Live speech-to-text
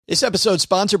This episode is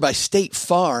sponsored by State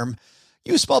Farm.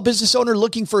 You a small business owner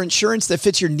looking for insurance that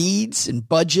fits your needs and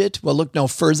budget? Well, look no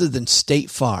further than State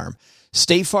Farm.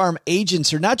 State Farm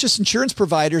agents are not just insurance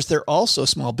providers, they're also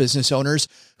small business owners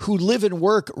who live and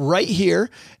work right here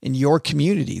in your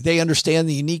community. They understand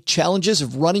the unique challenges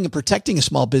of running and protecting a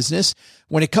small business.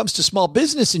 When it comes to small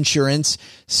business insurance,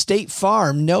 State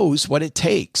Farm knows what it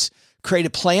takes. Create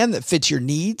a plan that fits your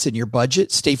needs and your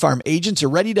budget. State Farm agents are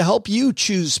ready to help you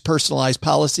choose personalized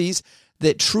policies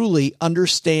that truly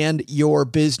understand your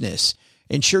business.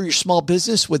 Insure your small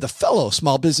business with a fellow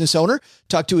small business owner.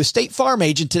 Talk to a State Farm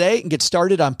agent today and get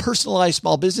started on personalized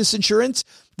small business insurance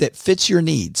that fits your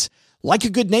needs. Like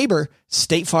a good neighbor,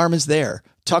 State Farm is there.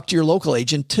 Talk to your local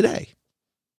agent today.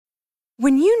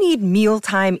 When you need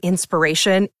mealtime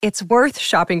inspiration, it's worth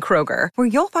shopping Kroger, where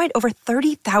you'll find over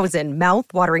 30,000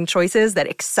 mouth-watering choices that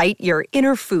excite your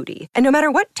inner foodie. And no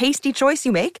matter what tasty choice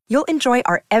you make, you'll enjoy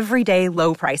our everyday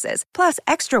low prices, plus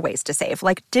extra ways to save,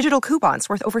 like digital coupons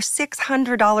worth over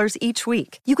 $600 each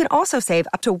week. You can also save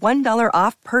up to $1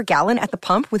 off per gallon at the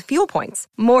pump with fuel points.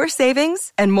 More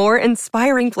savings and more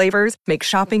inspiring flavors make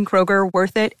shopping Kroger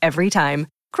worth it every time.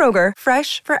 Kroger,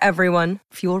 fresh for everyone.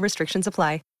 Fuel restrictions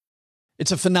apply.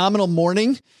 It's a phenomenal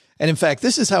morning. And in fact,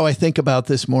 this is how I think about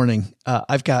this morning.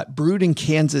 I've got brewed in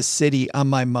Kansas City on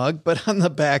my mug, but on the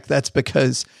back, that's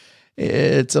because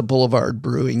it's a Boulevard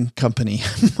Brewing Company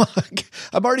mug.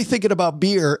 I'm already thinking about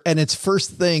beer, and it's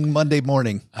first thing Monday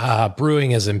morning.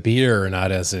 Brewing as in beer,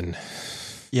 not as in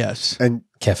and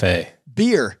cafe.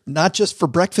 Beer, not just for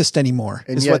breakfast anymore,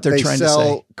 and is yet what they're trying to say. They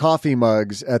sell coffee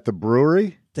mugs at the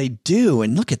brewery. They do.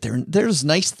 And look at there's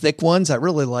nice thick ones. I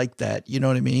really like that. You know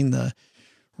what I mean?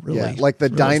 Like the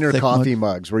diner coffee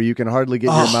mugs where you can hardly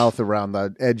get your mouth around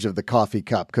the edge of the coffee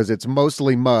cup because it's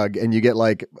mostly mug and you get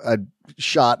like a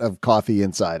shot of coffee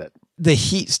inside it. The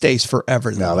heat stays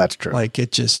forever, though. No, that's true. Like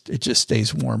it just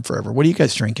stays warm forever. What are you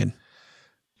guys drinking?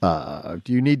 Do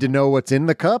you need to know what's in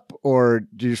the cup or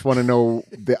do you just want to know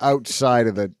the outside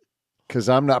of it? Because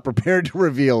I'm not prepared to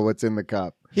reveal what's in the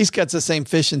cup. He's got the same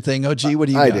fishing thing. OG, what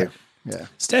do you got? I do. Yeah.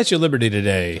 Statue of Liberty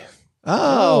today.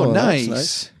 Oh,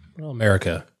 nice. Well,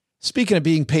 America. Speaking of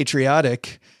being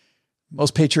patriotic,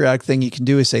 most patriotic thing you can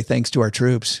do is say thanks to our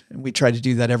troops. And we try to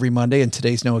do that every Monday, and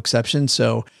today's no exception.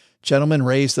 So, gentlemen,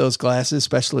 raise those glasses,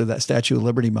 especially that Statue of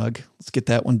Liberty mug. Let's get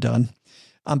that one done.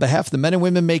 On behalf of the men and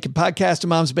women making Podcast in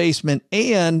Mom's Basement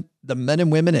and the men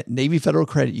and women at Navy Federal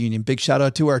Credit Union, big shout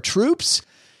out to our troops.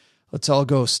 Let's all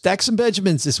go stack some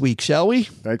Benjamins this week, shall we?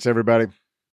 Thanks, everybody.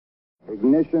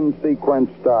 Ignition sequence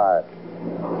start.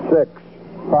 6,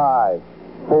 5,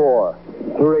 4,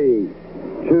 3,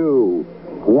 2,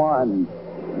 1,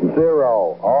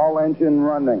 0. All engine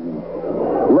running.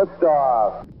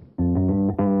 Liftoff.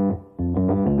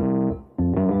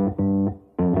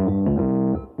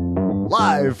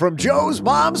 Live from Joe's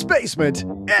mom's basement,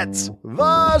 it's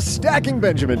the Stacking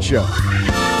Benjamin Show.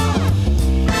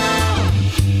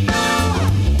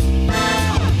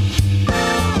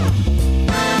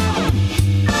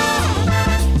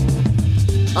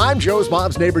 I'm Joe's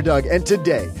mom's neighbor, Doug, and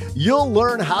today you'll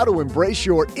learn how to embrace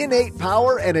your innate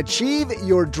power and achieve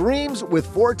your dreams with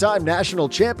four-time national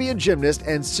champion gymnast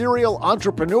and serial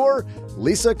entrepreneur,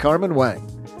 Lisa Carmen Wang.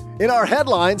 In our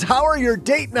headlines, how are your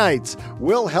date nights?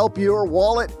 We'll help your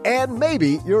wallet and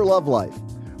maybe your love life.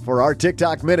 For our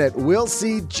TikTok Minute, we'll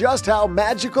see just how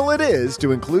magical it is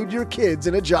to include your kids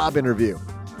in a job interview.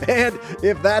 And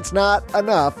if that's not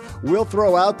enough, we'll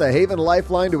throw out the Haven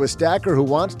Lifeline to a stacker who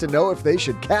wants to know if they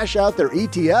should cash out their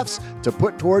ETFs to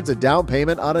put towards a down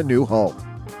payment on a new home.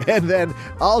 And then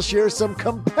I'll share some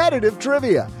competitive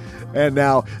trivia. And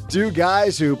now, two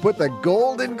guys who put the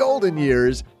gold in golden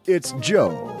years. It's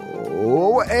Joe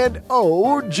and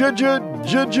O-J-J-J-J-G.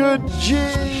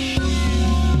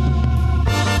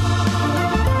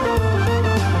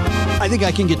 I think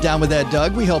I can get down with that,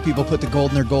 Doug. We help people put the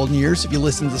gold in their golden years. If you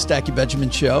listen to the Stacking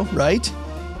Benjamin Show, right?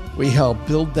 We help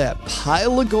build that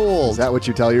pile of gold. Is that what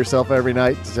you tell yourself every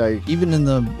night? Even in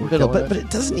the middle, but it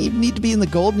doesn't even need to be in the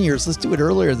golden years. Let's do it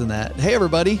earlier than that. Hey,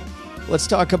 everybody. Let's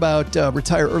talk about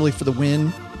Retire Early for the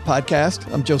Win podcast.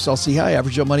 I'm Joe Salcihi,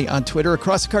 Average Joe Money on Twitter.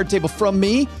 Across the card table from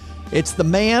me, it's the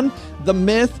man, the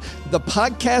myth, the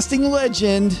podcasting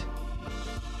legend.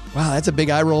 Wow, that's a big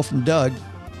eye roll from Doug.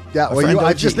 Yeah, well,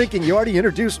 I was just thinking, you already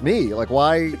introduced me. Like,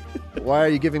 why are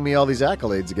you giving me all these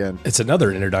accolades again? It's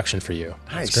another introduction for you.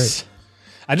 Nice. That's great.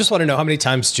 I just want to know how many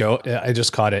times, Joe, I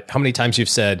just caught it, how many times you've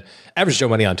said, Average Joe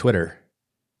Money on Twitter.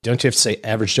 Don't you have to say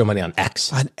average Joe Money on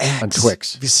X? On X. On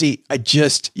Twix. You see,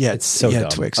 It's so dumb.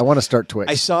 Twix. I want to start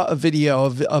Twix. I saw a video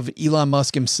of Elon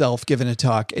Musk himself giving a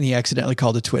talk, and he accidentally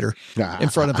called it Twitter in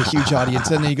front of a huge audience.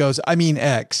 And then he goes, I mean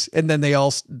X. And then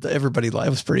everybody laughed.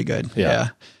 It was pretty good. Yeah.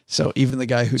 So even the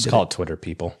guy who did call it Twitter,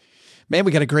 people. Man,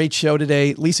 we got a great show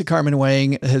today. Lisa Carmen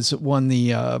Wang has won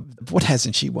the, what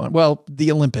hasn't she won? Well,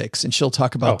 the Olympics, and she'll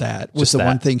talk about that. Was the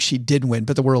one thing she did win,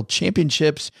 but the World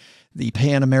Championships, the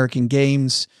Pan American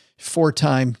Games,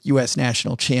 4-time U.S.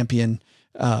 national champion.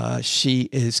 She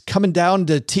is coming down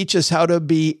to teach us how to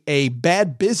be a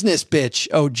bad business bitch.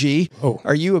 OG,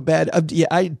 Are you a bad?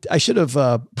 I should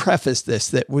have prefaced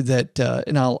this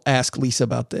and I'll ask Lisa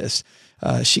about this.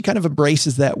 She kind of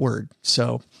embraces that word,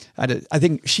 so I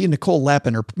think she and Nicole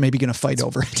Lappin are maybe going to fight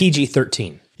over it.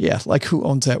 PG-13. Yeah, like who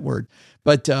owns that word?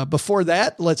 But before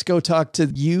that, let's go talk to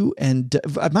you and.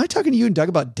 Am I talking to you and Doug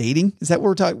about dating? Is that what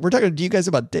we're talking? We're talking to you guys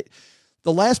about the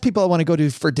last people I want to go to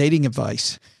for dating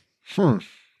advice.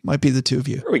 Might be the two of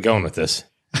you. Where are we going with this?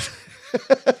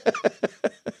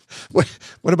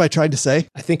 What am I trying to say?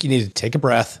 I think you need to take a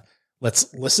breath.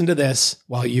 Let's listen to this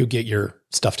while you get your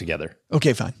stuff together.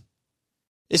 Okay, fine.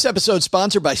 This episode is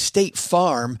sponsored by State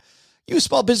Farm. You a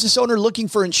small business owner looking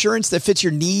for insurance that fits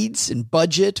your needs and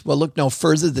budget? Well, look no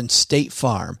further than State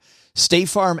Farm. State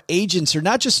Farm agents are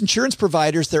not just insurance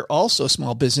providers, they're also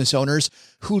small business owners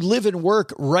who live and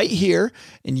work right here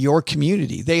in your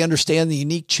community. They understand the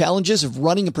unique challenges of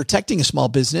running and protecting a small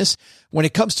business. When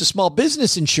it comes to small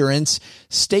business insurance,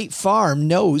 State Farm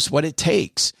knows what it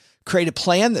takes. Create a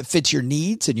plan that fits your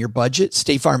needs and your budget.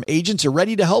 State Farm agents are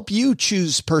ready to help you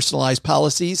choose personalized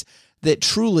policies that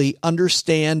truly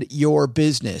understand your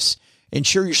business.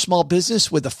 Insure your small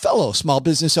business with a fellow small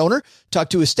business owner. Talk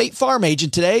to a State Farm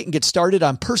agent today and get started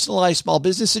on personalized small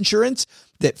business insurance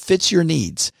that fits your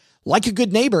needs. Like a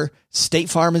good neighbor, State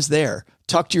Farm is there.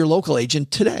 Talk to your local agent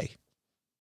today.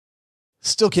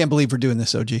 Still can't believe we're doing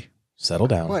this, OG. Settle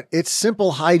down. What? It's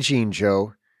simple hygiene,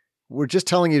 Joe. We're just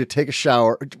telling you to take a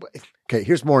shower. Okay,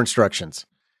 here's more instructions.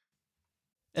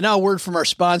 And now a word from our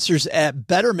sponsors at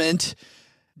Betterment.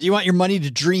 Do you want your money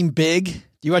to dream big?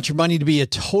 Do you want your money to be a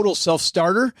total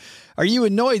self-starter? Are you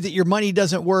annoyed that your money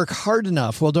doesn't work hard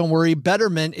enough? Well, don't worry.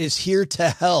 Betterment is here to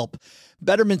help.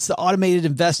 Betterment's the automated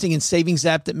investing and savings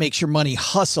app that makes your money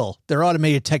hustle. Their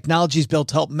automated technology is built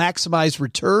to help maximize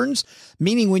returns,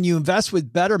 meaning when you invest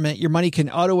with Betterment, your money can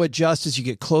auto-adjust as you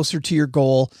get closer to your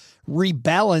goal,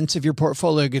 rebalance if your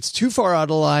portfolio gets too far out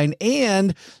of line,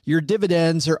 and your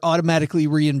dividends are automatically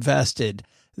reinvested.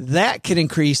 That can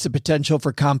increase the potential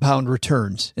for compound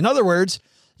returns. In other words,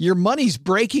 your money's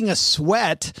breaking a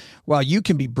sweat while you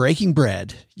can be breaking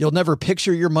bread. You'll never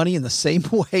picture your money in the same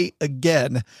way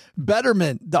again.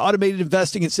 Betterment, the automated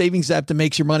investing and savings app that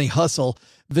makes your money hustle.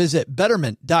 Visit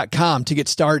betterment.com to get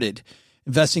started.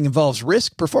 Investing involves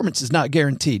risk. Performance is not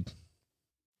guaranteed.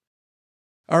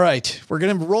 All right, we're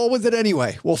going to roll with it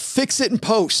anyway. We'll fix it in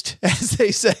post, as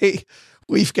they say.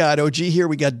 We've got OG here.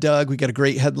 We got Doug. We got a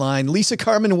great headline. Lisa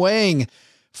Carmen Wang,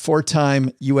 4-time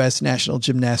U.S. national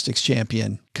gymnastics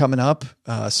champion, coming up.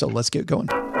 So let's get going.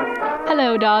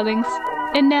 Hello, darlings.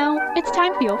 And now it's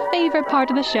time for your favorite part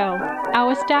of the show,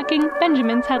 our Stacking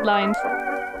Benjamin's headlines.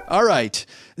 All right.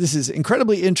 This is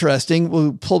incredibly interesting.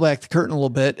 We'll pull back the curtain a little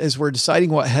bit as we're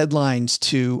deciding what headlines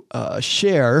to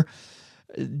share.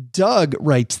 Doug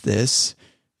writes this,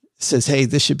 says, hey,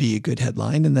 this should be a good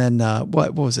headline. And then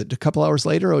what was it? A couple hours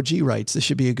later, OG writes, this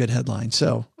should be a good headline.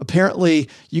 So apparently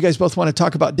you guys both want to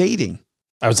talk about dating.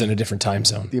 I was in a different time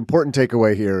zone. The important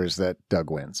takeaway here is that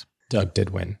Doug wins. Doug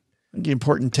did win. The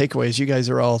important takeaway is you guys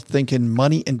are all thinking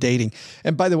money and dating.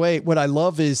 And by the way, what I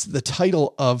love is the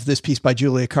title of this piece by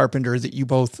Julia Carpenter that you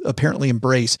both apparently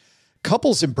embrace.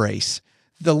 Couples embrace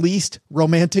the least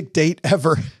romantic date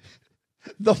ever.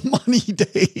 The money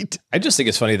date. I just think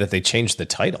it's funny that they changed the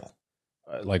title.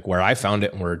 Like where I found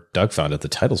it and where Doug found it, the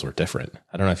titles were different.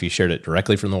 I don't know if you shared it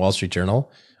directly from the Wall Street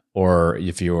Journal or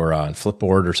if you were on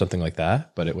Flipboard or something like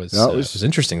that. But it was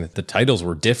interesting that the titles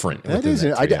were different. That is,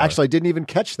 I didn't even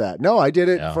catch that. No, I did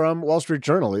it from Wall Street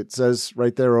Journal. It says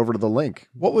right there over to the link.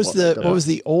 What was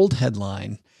the old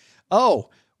headline?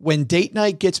 Oh, when date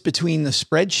night gets between the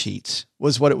spreadsheets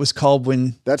was what it was called.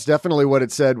 When that's definitely what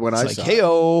it said when I saw it.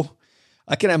 Hey-o.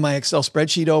 I can have my Excel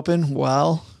spreadsheet open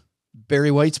while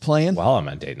Barry White's playing. While I'm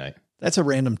on date night. That's a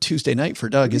random Tuesday night for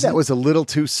Doug, isn't it? That was a little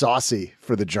too saucy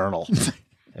for the Journal.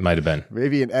 It might have been.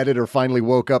 Maybe an editor finally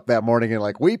woke up that morning and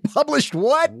like, we published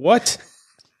what? What?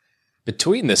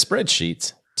 Between the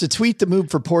spreadsheets. To tweet the move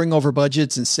for pouring over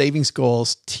budgets and savings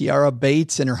goals, Tiara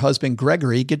Bates and her husband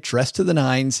Gregory get dressed to the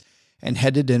nines and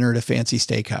head to dinner at a fancy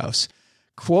steakhouse.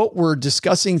 Quote, we're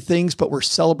discussing things, but we're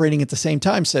celebrating at the same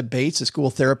time, said Bates, a school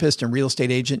therapist and real estate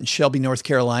agent in Shelby, North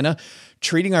Carolina,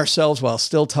 treating ourselves while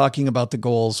still talking about the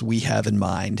goals we have in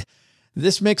mind.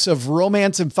 This mix of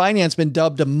romance and finance has been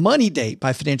dubbed a money date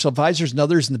by financial advisors and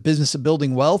others in the business of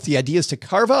building wealth. The idea is to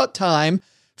carve out time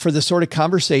for the sort of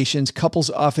conversations couples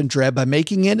often dread by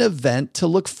making an event to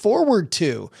look forward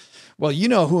to. Well, you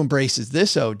know who embraces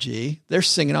this, OG. They're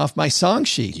singing off my song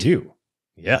sheet. You.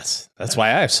 Yes. That's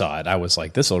why I saw it. I was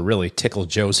like, this will really tickle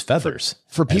Joe's feathers.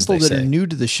 For people that are new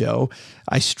to the show,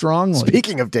 I strongly...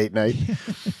 Speaking of date night.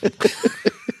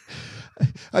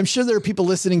 I'm sure there are people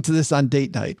listening to this on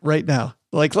date night right now.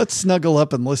 Like, let's snuggle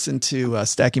up and listen to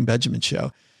Stacking Benjamin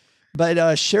show. But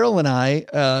Cheryl and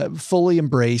I fully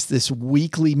embrace this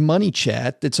weekly money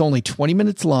chat that's only 20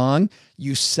 minutes long.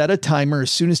 You set a timer.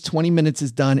 As soon as 20 minutes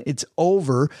is done, it's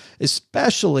over,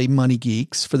 especially money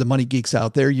geeks. For the money geeks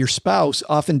out there, your spouse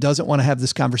often doesn't want to have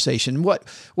this conversation. What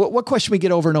question we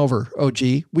get over and over, OG?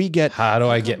 We get, how do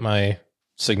I get my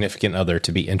significant other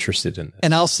to be interested in this?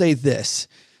 And I'll say this,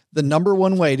 the number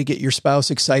one way to get your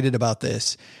spouse excited about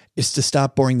this is to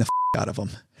stop boring the out of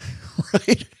them,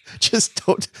 right? Just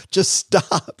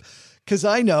stop. Cause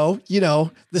I know,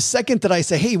 the second that I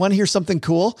say, hey, you want to hear something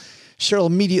cool? Cheryl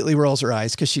immediately rolls her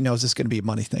eyes because she knows it's going to be a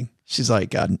money thing. She's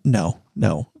like, no,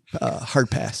 hard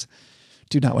pass.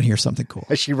 Do not want to hear something cool.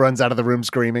 As she runs out of the room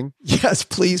screaming. Yes,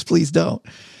 please don't.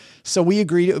 So we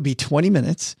agreed it would be 20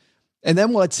 minutes. And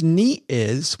then what's neat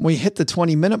is when we hit the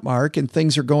 20-minute mark and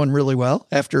things are going really well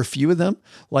after a few of them,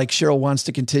 like Cheryl wants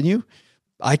to continue,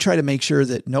 I try to make sure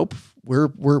that, nope,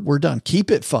 we're done.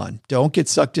 Keep it fun. Don't get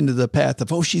sucked into the path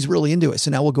of, oh, she's really into it. So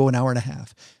now we'll go an hour and a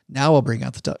half. Now I'll bring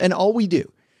out the stuff. And all we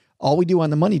do on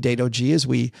the money date, OG, is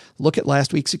we look at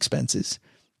last week's expenses,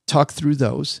 talk through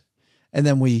those, and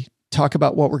then we talk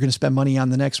about what we're going to spend money on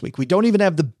the next week. We don't even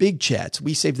have the big chats.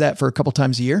 We save that for a couple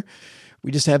times a year.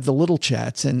 We just have the little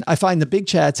chats. And I find the big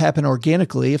chats happen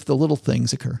organically if the little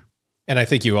things occur. And I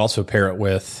think you also pair it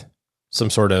with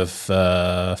some sort of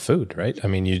food, right? I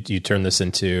mean, you turn this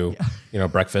into,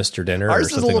 breakfast or dinner. Ours or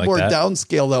something is a little more that.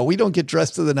 downscale, though. We don't get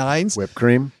dressed to the nines. Whipped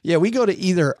cream. Yeah, we go to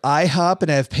either IHOP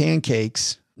and have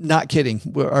pancakes. Not kidding.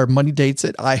 Our money dates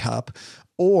at IHOP,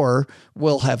 or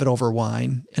we'll have it over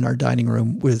wine in our dining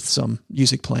room with some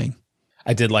music playing.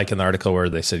 I did like an article where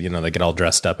they said, they get all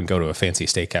dressed up and go to a fancy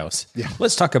steakhouse. Yeah.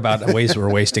 Let's talk about ways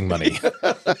we're wasting money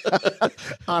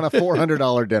on a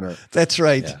 $400 dinner. That's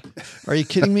right. Yeah. Are you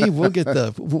kidding me? We'll get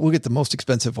the most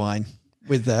expensive wine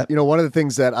with that. One of the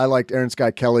things that I liked Aaron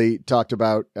Scott Kelly talked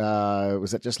about,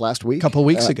 was that just last week? A couple of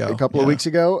weeks ago. A couple of weeks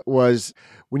ago was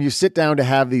when you sit down to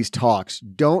have these talks,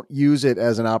 don't use it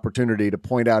as an opportunity to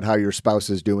point out how your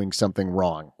spouse is doing something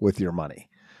wrong with your money.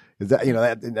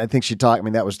 That, I think she talked,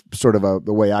 that was sort of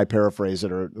the way I paraphrase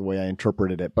it or the way I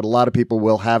interpreted it. But a lot of people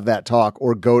will have that talk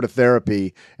or go to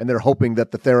therapy and they're hoping that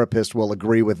the therapist will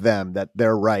agree with them that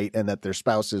they're right and that their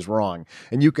spouse is wrong.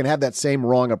 And you can have that same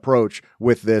wrong approach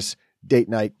with this date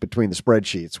night between the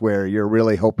spreadsheets where you're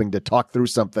really hoping to talk through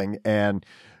something and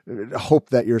hope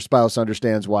that your spouse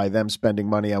understands why them spending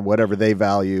money on whatever they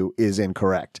value is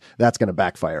incorrect. That's going to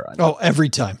backfire on you. Oh, every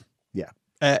time. Yeah.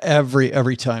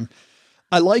 Every time.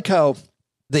 I like how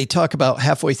they talk about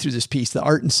halfway through this piece, the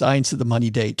art and science of the money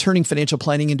date. Turning financial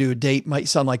planning into a date might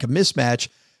sound like a mismatch,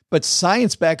 but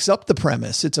science backs up the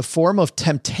premise. It's a form of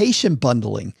temptation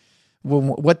bundling.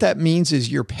 What that means is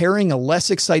you're pairing a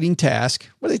less exciting task.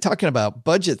 What are they talking about?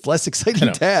 Budget, less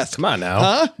exciting task. Come on now.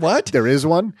 Huh? What? There is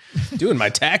one? Doing my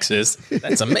taxes.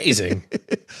 That's amazing.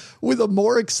 With a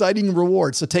more exciting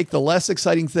reward. So take the less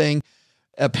exciting thing,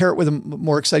 pair it with a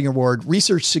more exciting reward.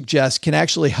 Research suggests can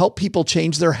actually help people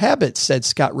change their habits, said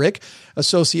Scott Rick,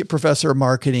 associate professor of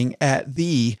marketing at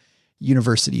the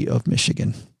University of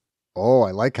Michigan. Oh, I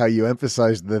like how you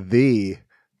emphasized the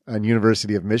on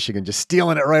University of Michigan, just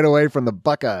stealing it right away from the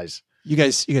Buckeyes. You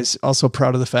guys also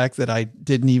proud of the fact that I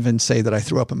didn't even say that I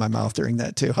threw up in my mouth during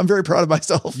that too. I'm very proud of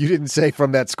myself. You didn't say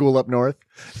from that school up north?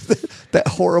 That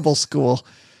horrible school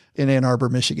in Ann Arbor,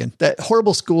 Michigan. That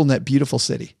horrible school in that beautiful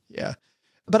city. Yeah.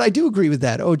 But I do agree with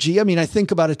that. OG, I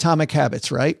think about Atomic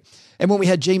Habits, right? And when we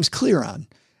had James Clear on,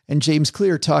 and James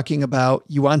Clear talking about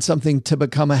you want something to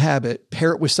become a habit,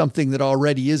 pair it with something that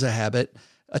already is a habit,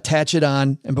 attach it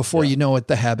on, and before you know it,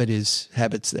 the habit's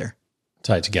there.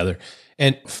 Tied together.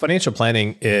 And financial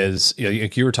planning is,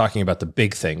 you were talking about the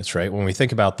big things, right? When we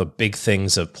think about the big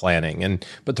things of planning,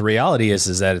 but the reality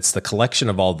is that it's the collection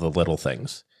of all the little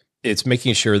things. It's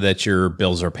making sure that your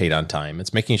bills are paid on time.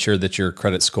 It's making sure that your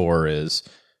credit score is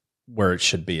where it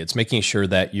should be. It's making sure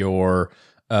that you're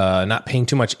not paying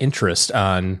too much interest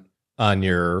on on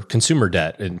your consumer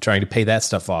debt and trying to pay that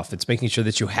stuff off. It's making sure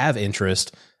that you have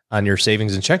interest on your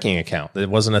savings and checking account. It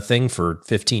wasn't a thing for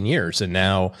 15 years. And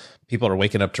now people are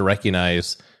waking up to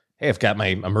recognize, hey, I've got my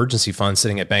emergency fund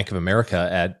sitting at Bank of America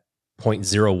at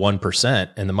 0.01%,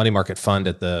 and the money market fund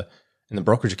in the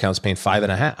brokerage account is paying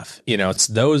 5.5%. It's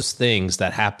those things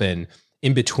that happen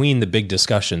in between the big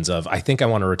discussions of, I think I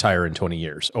want to retire in 20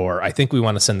 years, or I think we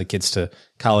want to send the kids to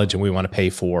college and we want to pay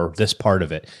for this part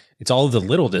of it. It's all of the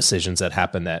little decisions that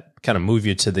happen that kind of move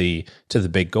you to the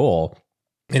big goal.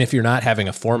 And if you're not having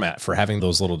a format for having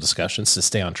those little discussions to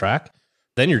stay on track,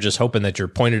 then you're just hoping that you're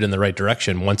pointed in the right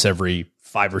direction once every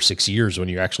 5 or 6 years when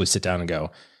you actually sit down and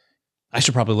go, I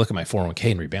should probably look at my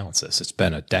 401k and rebalance this. It's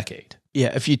been a decade.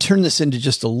 Yeah, if you turn this into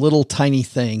just a little tiny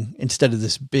thing instead of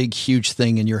this big, huge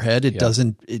thing in your head,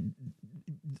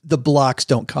 the blocks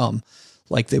don't come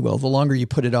like they will. The longer you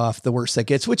put it off, the worse that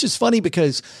gets, which is funny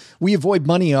because we avoid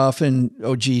money often,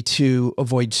 OG, to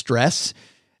avoid stress.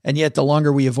 And yet the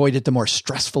longer we avoid it, the more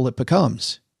stressful it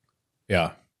becomes.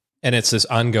 Yeah. And it's this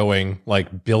ongoing,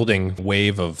 building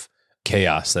wave of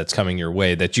chaos that's coming your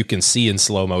way that you can see in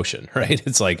slow motion, right?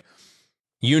 It's like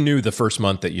you knew the first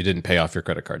month that you didn't pay off your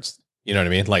credit cards. You know what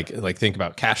I mean? Like think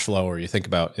about cash flow, or you think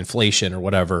about inflation or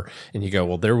whatever, and you go,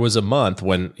 well, there was a month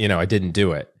when, I didn't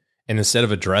do it. And instead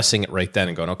of addressing it right then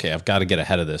and going, okay, I've got to get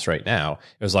ahead of this right now,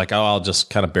 it was like, oh, I'll just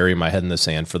kind of bury my head in the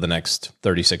sand for the next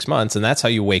 36 months. And that's how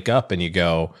you wake up and you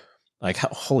go, like,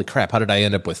 holy crap, how did I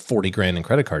end up with 40 grand in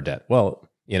credit card debt? Well,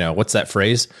 what's that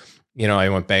phrase? I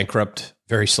went bankrupt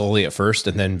very slowly at first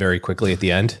and then very quickly at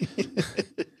the end.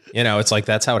 It's like,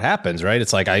 that's how it happens, right?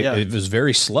 It's like, it was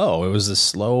very slow. It was a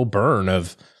slow burn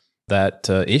of that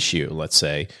issue, let's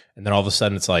say. And then all of a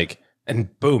sudden it's like,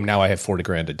 and boom, now I have 40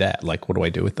 grand of debt. Like, what do I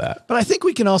do with that? But I think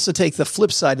we can also take the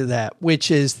flip side of that, which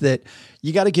is that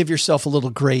you got to give yourself a little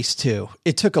grace too.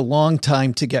 It took a long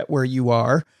time to get where you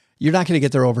are. You're not going to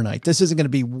get there overnight. This isn't going to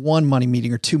be one money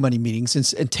meeting or two money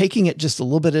meetings. And taking it just a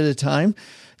little bit at a time,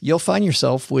 you'll find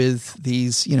yourself with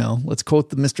these, let's quote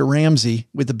the Mr. Ramsey,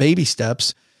 with the baby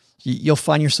steps. You'll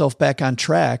find yourself back on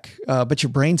track, but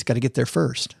your brain's got to get there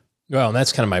first. Well, and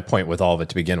that's kind of my point with all of it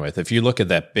to begin with. If you look at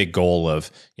that big goal of,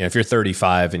 if you're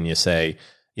 35 and you say,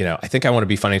 I think I want to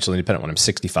be financially independent when I'm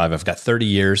 65, I've got 30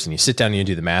 years, and you sit down and you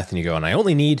do the math and you go, and I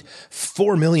only need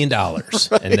 $4 million.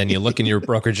 Right. And then you look in your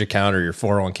brokerage account or your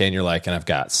 401k and you're like, and I've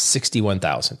got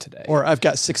 61,000 today. Or I've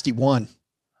got 61.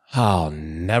 I'll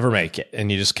never make it.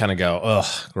 And you just kind of go,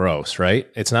 ugh, gross, right?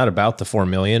 It's not about the 4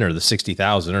 million or the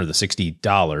 60,000 or the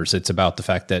 $60. It's about the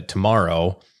fact that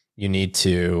tomorrow you need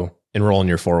to enroll in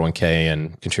your 401k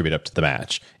and contribute up to the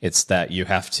match. It's that you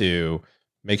have to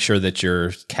make sure that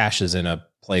your cash is in a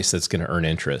place that's going to earn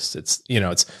interest. It's,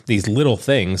 it's these little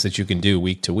things that you can do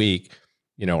week to week,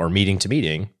 or meeting to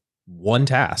meeting, one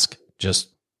task, just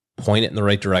point it in the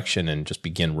right direction and just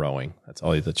begin rowing. That's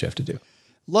all that you have to do.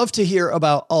 Love to hear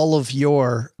about all of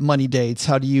your money dates.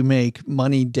 How do you make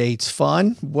money dates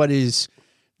fun? What is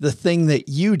the thing that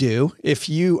you do? If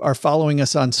you are following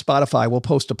us on Spotify, we'll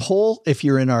post a poll. If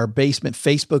you're in our basement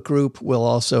Facebook group, we'll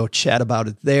also chat about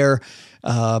it there.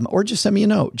 Or just send me a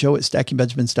note,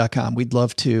 joe@stackingbenjamins.com. We'd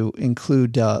love to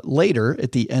include later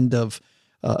at the end of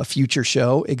a future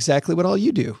show exactly what all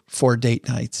you do for date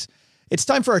nights. It's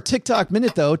time for our TikTok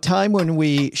minute, though. Time when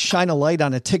we shine a light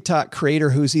on a TikTok creator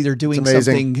who's either doing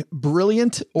something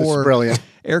brilliant or brilliant.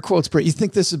 Air quotes. You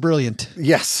think this is brilliant?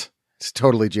 Yes. It's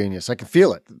totally genius. I can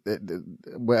feel it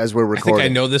as we're recording. I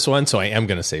think I know this one, so I am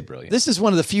going to say brilliant. This is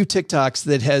one of the few TikToks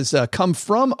that has come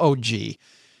from OG.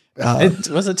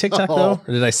 Was it TikTok though?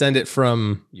 Or did I send it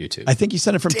from YouTube? I think you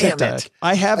sent it from TikTok.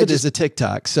 I have it as a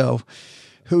TikTok, so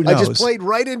who knows? I just played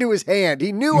right into his hand.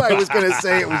 He knew I was going to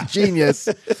say it was genius.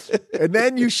 And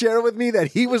then you share with me that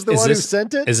he was the one who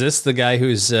sent it? Is this the guy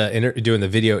who's doing the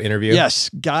video interview? Yes.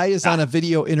 Guy is on a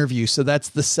video interview. So that's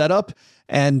the setup.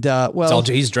 And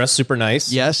he's dressed super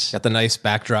nice. Yes. Got the nice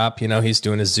backdrop. He's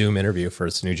doing a Zoom interview for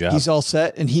his new job. He's all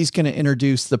set, and he's going to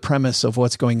introduce the premise of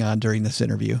what's going on during this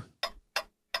interview.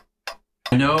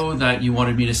 I know that you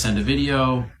wanted me to send a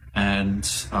video, and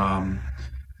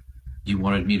you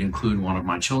wanted me to include one of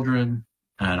my children,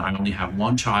 and I only have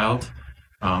one child.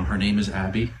 Her name is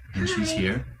Abby, and she's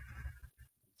here.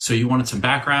 So you wanted some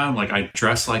background. Like, I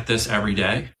dress like this every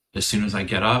day as soon as I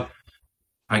get up.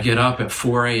 I get up at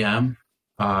 4 a.m.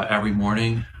 Every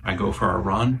morning. I go for a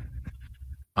run,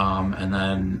 and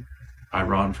then I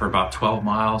run for about 12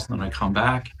 miles, and then I come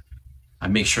back. I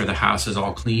make sure the house is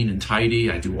all clean and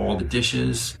tidy. I do all the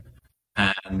dishes,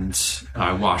 and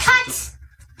I wash. That's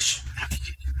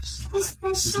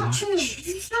not true.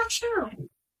 It's not true.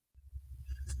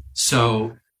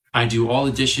 So I do all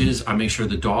the dishes. I make sure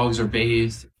the dogs are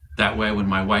bathed, That way, when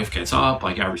my wife gets up,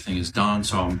 like everything is done.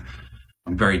 So I'm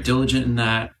very diligent in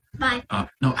that. Bye.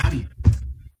 No, Abby.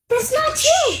 That's not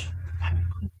true.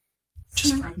 Abby,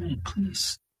 just for a minute,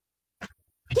 please.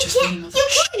 You cannot.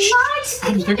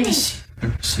 Abby, they're gonna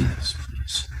see this,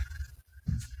 please.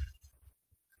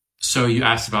 So you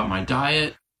asked about my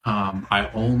diet. I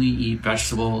only eat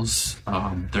vegetables.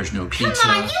 There's no pizza.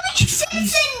 Come on, you eat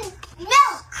citizen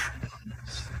milk.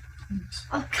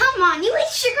 Oh, come on, you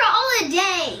eat sugar all the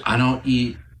day. I don't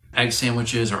eat egg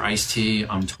sandwiches or iced tea.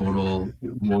 I'm total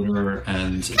water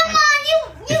and. Come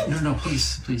on, you. No,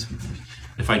 please.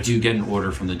 If I do get an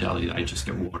order from the deli, I just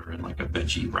get water and like a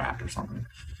veggie wrap or something.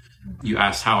 You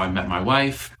asked how I met my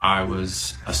wife. I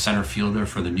was a center fielder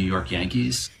for the New York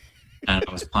Yankees, and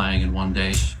I was playing in one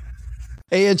day.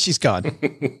 And she's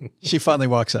gone. She finally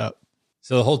walks out.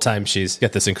 So the whole time she's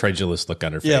got this incredulous look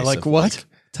on her face. Yeah, like, what? What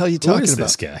the hell are you talking about?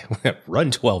 This guy? Run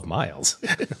 12 miles.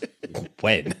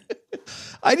 When?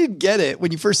 I didn't get it.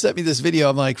 When you first sent me this video,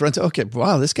 I'm like, okay,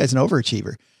 wow, this guy's an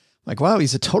overachiever. I'm like, wow,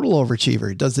 he's a total overachiever.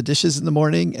 He does the dishes in the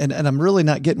morning, and I'm really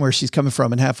not getting where she's coming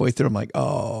from. And halfway through, I'm like,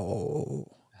 oh.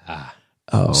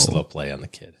 Slow play on the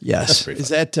kid. Yes. Is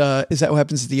that what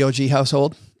happens at the OG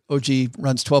household? OG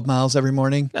runs 12 miles every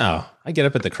morning. No, I get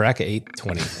up at the crack of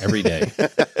 8:20 every day,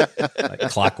 like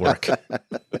clockwork.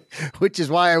 Which is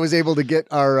why I was able to get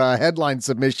our headline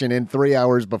submission in 3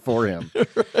 hours before him.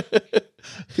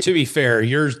 To be fair,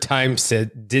 your time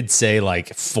did say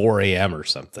like 4 a.m. or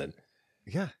something.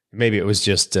 Yeah. Maybe it was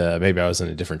just, maybe I was in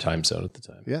a different time zone at the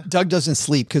time. Yeah. Doug doesn't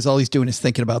sleep because all he's doing is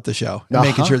thinking about the show and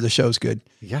making sure the show's good.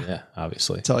 Yeah,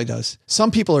 obviously. That's all he does.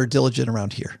 Some people are diligent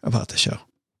around here about the show.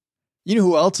 You know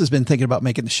who else has been thinking about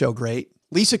making the show great?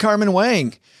 Lisa Carmen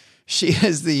Wang. She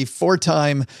is the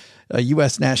 4-time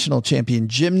U.S. national champion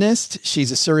gymnast.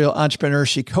 She's a serial entrepreneur.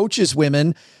 She coaches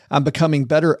women on becoming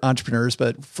better entrepreneurs,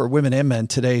 but for women and men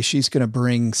today, she's going to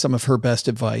bring some of her best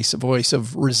advice, a voice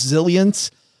of resilience,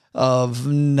 of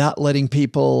not letting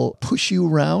people push you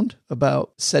around,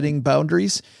 about setting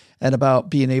boundaries, and about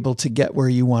being able to get where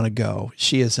you want to go.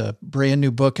 She has a brand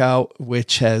new book out, we're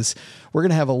going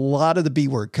to have a lot of the B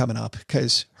word coming up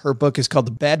because her book is called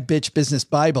The Bad Bitch Business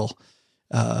Bible.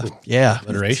 Yeah.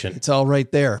 Alliteration. It's all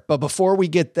right there. But before we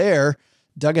get there,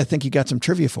 Doug, I think you got some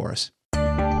trivia for us.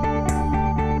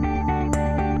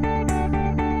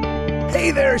 Hey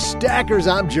there, stackers.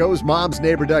 I'm Joe's mom's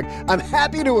neighbor, Doug. I'm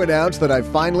happy to announce that I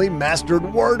finally mastered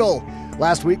Wordle.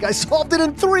 Last week, I solved it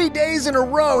in 3 days in a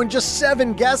row in just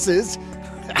 7 guesses.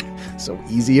 So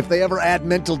easy. If they ever add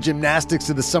mental gymnastics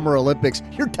to the Summer Olympics,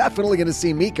 you're definitely going to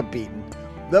see me competing.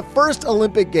 The first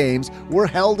Olympic Games were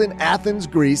held in Athens,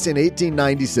 Greece in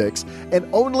 1896 and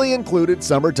only included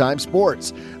summertime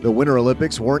sports. The Winter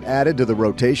Olympics weren't added to the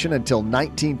rotation until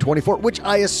 1924, which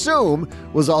I assume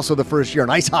was also the first year an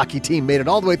ice hockey team made it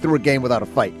all the way through a game without a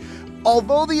fight.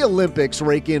 Although the Olympics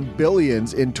rake in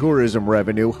billions in tourism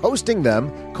revenue, hosting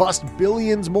them cost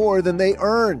billions more than they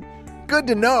earn. Good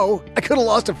to know. I could have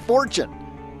lost a fortune.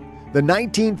 The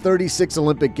 1936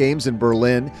 Olympic Games in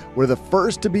Berlin were the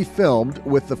first to be filmed,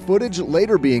 with the footage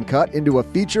later being cut into a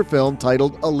feature film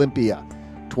titled Olympia.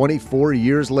 24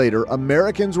 years later,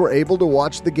 Americans were able to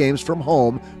watch the games from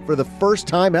home for the first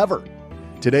time ever.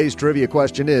 Today's trivia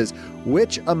question is,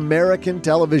 which American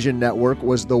television network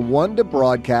was the one to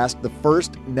broadcast the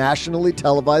first nationally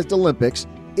televised Olympics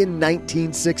in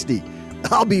 1960?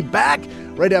 I'll be back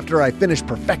right after I finish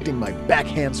perfecting my back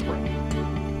handspring.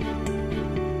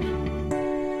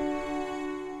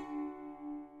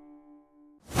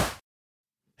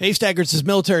 Hey, Stackers, it's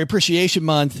Military Appreciation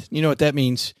Month. You know what that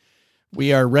means.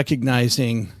 We are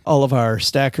recognizing all of our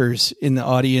stackers in the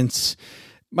audience.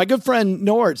 My good friend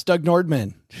Nords, Doug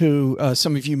Nordman, who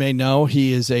some of you may know,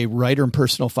 he is a writer in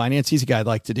personal finance. He's a guy I'd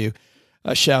like to do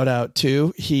a shout out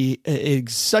to. He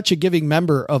is such a giving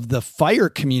member of the FIRE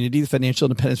community, the Financial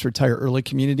Independence Retire Early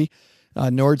community.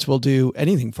 Nords will do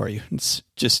anything for you. It's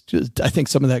just, I think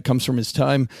some of that comes from his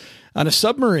time on a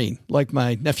submarine, like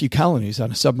my nephew Colin, who's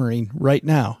on a submarine right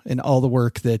now, and all the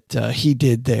work that he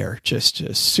did there. Just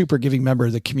a super giving member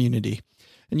of the community.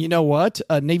 And you know what?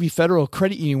 Navy Federal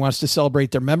Credit Union wants to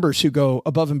celebrate their members who go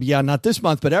above and beyond, not this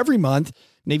month, but every month.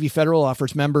 Navy Federal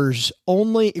offers members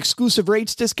only exclusive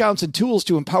rates, discounts, and tools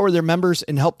to empower their members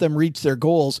and help them reach their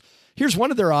goals. Here's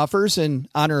one of their offers in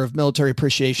honor of Military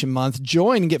Appreciation Month.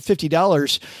 Join and get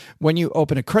 $50 when you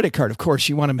open a credit card. Of course,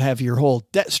 you want to have your whole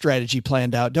debt strategy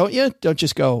planned out, don't you? Don't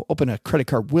just go open a credit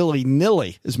card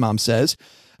willy-nilly, as Mom says.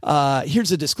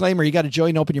 Here's a disclaimer. You got to join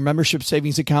and open your membership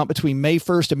savings account between May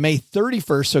 1st and May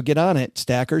 31st, so get on it,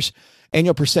 stackers.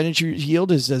 Annual percentage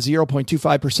yield is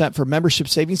 0.25% for membership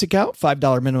savings account,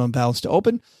 $5 minimum balance to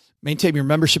open. Maintain your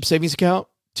membership savings account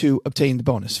to obtain the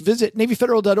bonus. Visit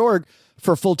NavyFederal.org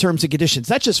for full terms and conditions.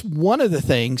 That's just one of the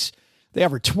things. They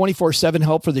offer 24/7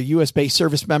 help for their U.S.-based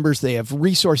service members. They have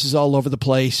resources all over the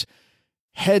place.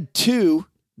 Head to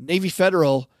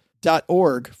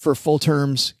NavyFederal.org for full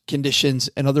terms, conditions,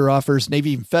 and other offers.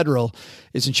 Navy Federal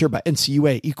is insured by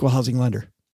NCUA, Equal Housing Lender.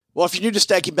 Well, if you're new to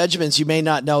Stacking Benjamins, you may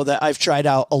not know that I've tried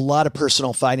out a lot of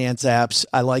personal finance apps.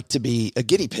 I like to be a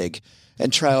guinea pig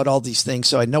and try out all these things.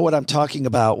 So I know what I'm talking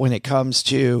about when it comes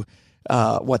to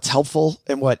what's helpful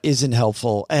and what isn't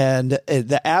helpful. And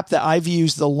the app that I've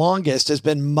used the longest has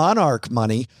been Monarch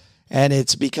Money. And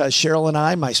it's because Cheryl and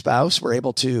I, my spouse, were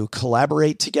able to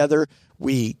collaborate together.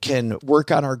 We can work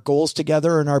on our goals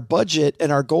together, and our budget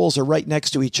and our goals are right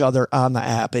next to each other on the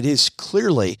app. It is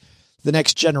clearly the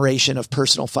next generation of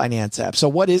personal finance apps. So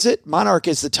what is it? Monarch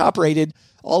is the top-rated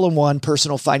all-in-one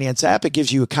personal finance app. It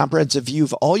gives you a comprehensive view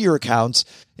of all your accounts,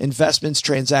 investments,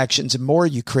 transactions, and more.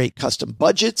 You create custom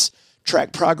budgets,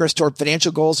 track progress toward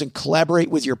financial goals, and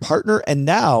collaborate with your partner. And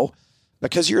now,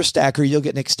 because you're a stacker, you'll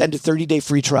get an extended 30-day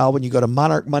free trial when you go to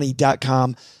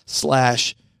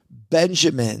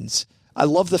monarchmoney.com/Benjamins. I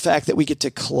love the fact that we get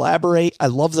to collaborate. I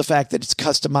love the fact that it's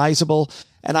customizable.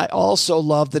 And I also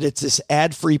love that it's this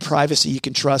ad-free privacy you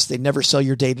can trust. They never sell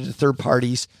your data to third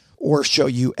parties or show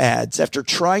you ads. After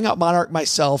trying out Monarch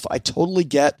myself, I totally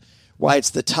get why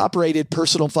it's the top-rated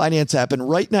personal finance app. And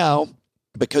right now,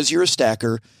 because you're a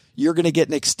stacker, you're going to get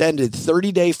an extended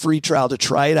 30-day free trial to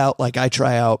try it out like I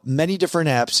try out many different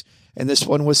apps. And this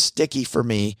one was sticky for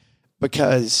me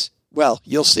because, well,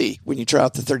 you'll see when you try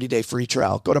out the 30-day free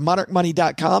trial. Go to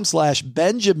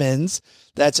monarchmoney.com/Benjamins.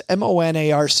 That's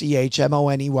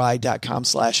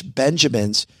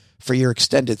monarchmoney.com/Benjamins for your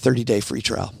extended 30-day free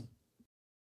trial.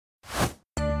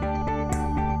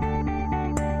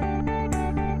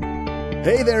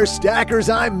 Hey there, stackers.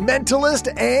 I'm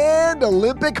mentalist and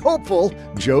Olympic hopeful,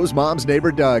 Joe's mom's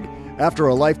neighbor, Doug. After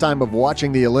a lifetime of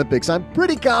watching the Olympics, I'm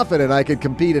pretty confident I could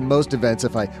compete in most events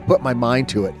if I put my mind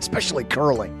to it, especially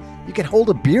curling. You can hold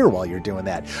a beer while you're doing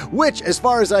that, which, as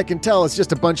far as I can tell, is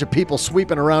just a bunch of people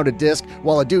sweeping around a disc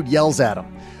while a dude yells at them.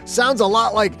 Sounds a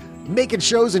lot like making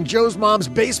shows in Joe's mom's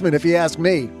basement, if you ask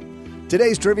me.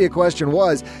 Today's trivia question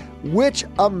was, which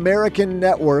American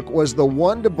network was the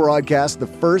one to broadcast the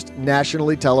first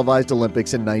nationally televised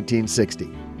Olympics in 1960?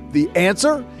 The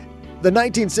answer? The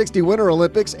 1960 Winter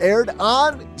Olympics aired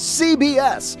on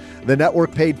CBS. The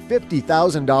network paid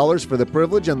 $50,000 for the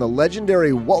privilege, and the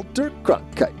legendary Walter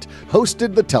Cronkite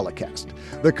hosted the telecast.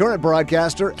 The current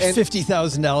broadcaster and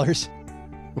 $50,000.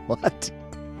 What?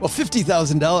 Well,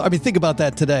 $50,000. I mean, think about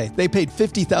that today. They paid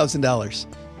 $50,000.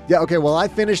 Yeah, okay, well, I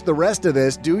finished the rest of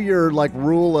this. Do your,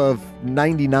 rule of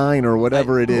 99 or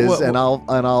whatever it is, and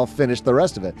I'll finish the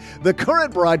rest of it. The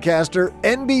current broadcaster,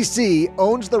 NBC,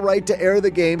 owns the right to air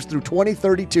the games through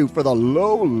 2032 for the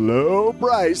low, low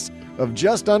price of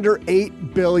just under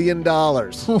 $8 billion.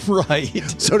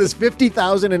 Right. So does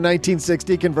 50,000 in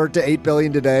 1960 convert to $8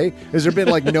 billion today? Has there been,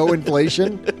 no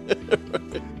inflation?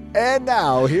 And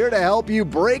now, here to help you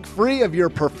break free of your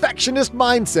perfectionist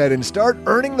mindset and start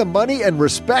earning the money and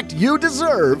respect you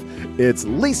deserve, it's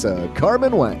Lisa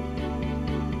Carmen Wang.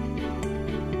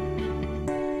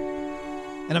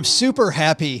 And I'm super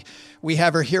happy we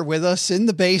have her here with us in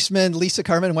the basement. Lisa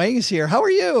Carmen Wang is here. How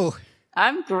are you?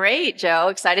 I'm great, Joe.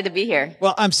 Excited to be here.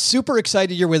 Well, I'm super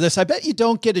excited you're with us. I bet you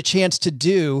don't get a chance to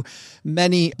do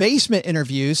many basement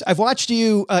interviews. I've watched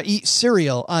you eat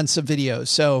cereal on some videos,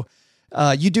 so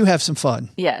you do have some fun.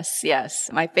 Yes.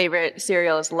 My favorite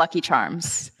cereal is Lucky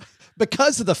Charms.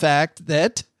 Because of the fact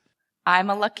that I'm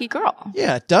a lucky girl.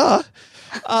 Yeah, duh.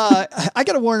 I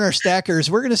got to warn our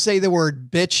stackers. We're going to say the word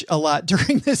bitch a lot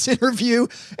during this interview.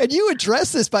 And you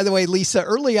address this, by the way, Lisa,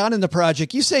 early on in the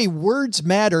project. You say words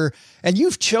matter, and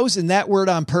you've chosen that word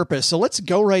on purpose. So let's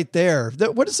go right there.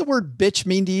 What does the word bitch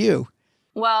mean to you?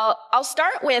 Well, I'll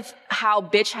start with how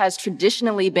bitch has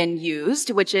traditionally been used,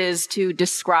 which is to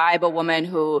describe a woman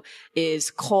who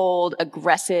is cold,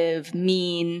 aggressive,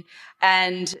 mean.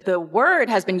 And the word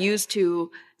has been used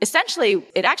to essentially,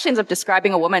 it actually ends up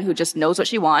describing a woman who just knows what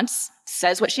she wants,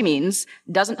 says what she means,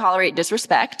 doesn't tolerate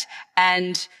disrespect,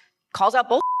 and calls out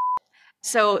bull.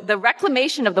 So the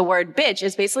reclamation of the word bitch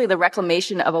is basically the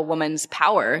reclamation of a woman's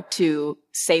power to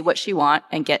say what she wants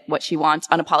and get what she wants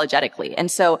unapologetically. And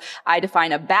so I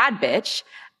define a bad bitch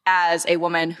as a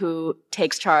woman who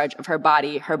takes charge of her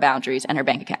body, her boundaries, and her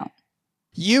bank account.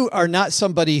 You are not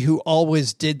somebody who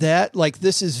always did that.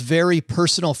 This is very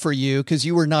personal for you because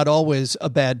you were not always a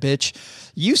bad bitch.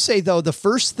 You say, though, the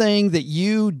first thing that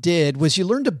you did was you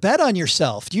learned to bet on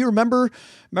yourself. Do you remember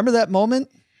that moment?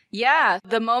 Yeah,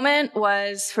 the moment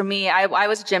was for me, I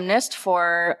was a gymnast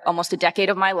for almost a decade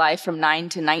of my life from 9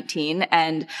 to 19.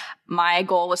 And my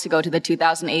goal was to go to the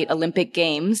 2008 Olympic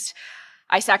Games.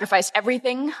 I sacrificed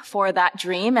everything for that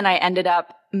dream, and I ended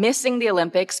up missing the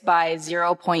Olympics by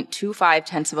 0.25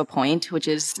 tenths of a point, which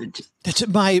is that's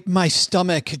my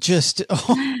stomach just,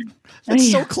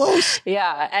 that's so close.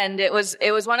 Yeah. And it was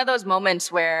one of those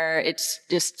moments where it's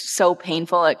just so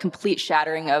painful, a complete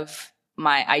shattering of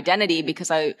my identity,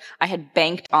 because I had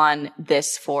banked on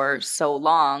this for so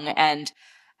long. And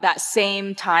that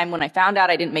same time when I found out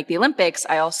I didn't make the Olympics,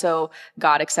 I also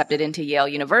got accepted into Yale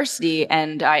University,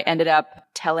 and I ended up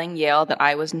telling Yale that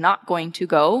I was not going to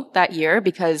go that year,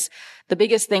 because the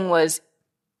biggest thing was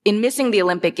in missing the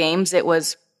Olympic Games, it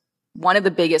was one of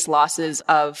the biggest losses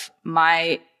of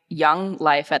my young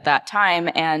life at that time.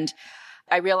 And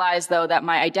I realized, though, that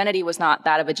my identity was not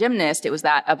that of a gymnast. It was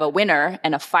that of a winner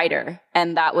and a fighter.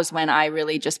 And that was when I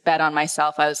really just bet on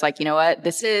myself. I was like, you know what?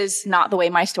 This is not the way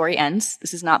my story ends.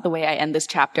 This is not the way I end this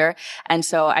chapter. And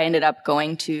so I ended up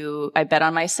I bet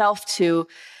on myself to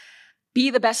be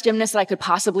the best gymnast that I could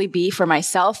possibly be for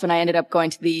myself. And I ended up going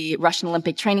to the Russian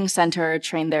Olympic Training Center,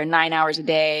 trained there 9 hours a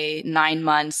day, 9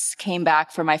 months, came back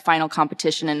for my final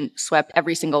competition and swept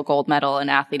every single gold medal and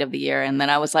athlete of the year. And then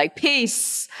I was like,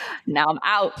 peace. Now I'm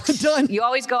out. Done. You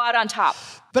always go out on top.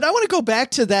 But I want to go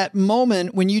back to that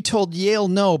moment when you told Yale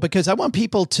no, because I want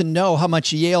people to know how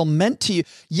much Yale meant to you.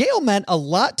 Yale meant a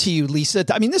lot to you, Lisa.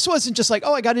 I mean, this wasn't just like,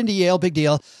 oh, I got into Yale, big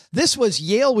deal.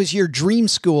 Yale was your dream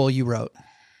school, you wrote.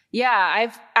 Yeah,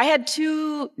 I had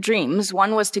 2 dreams.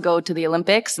 One was to go to the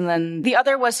Olympics, and then the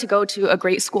other was to go to a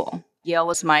great school. Yale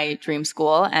was my dream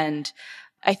school, and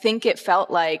I think it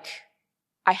felt like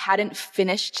I hadn't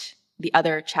finished the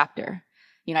other chapter.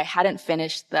 You know, I hadn't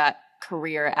finished that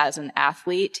career as an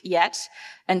athlete yet,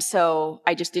 and so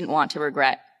I just didn't want to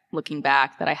regret looking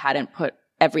back that I hadn't put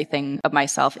everything of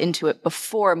myself into it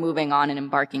before moving on and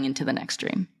embarking into the next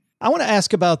dream. I want to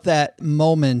ask about that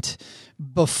moment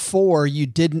before you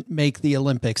didn't make the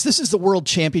Olympics. This is the World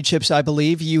Championships, I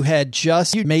believe. You had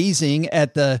just amazing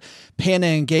at the Pan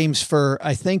Am Games for,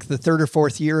 I think, the 3rd or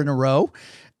 4th year in a row.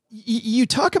 You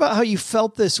talk about how you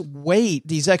felt this weight,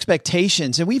 these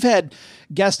expectations. And we've had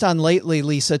guests on lately,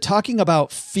 Lisa, talking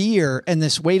about fear and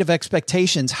this weight of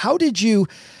expectations. How did you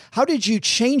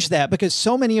change that? Because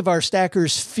so many of our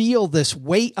stackers feel this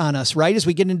weight on us, right? As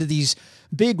we get into these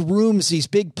big rooms, these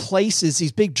big places,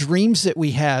 these big dreams that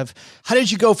we have. How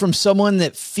did you go from someone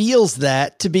that feels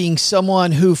that to being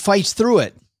someone who fights through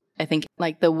it? I think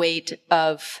like the weight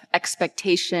of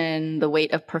expectation, the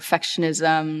weight of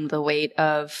perfectionism, the weight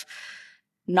of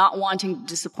not wanting to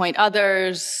disappoint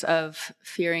others, of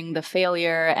fearing the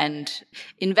failure, and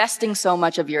investing so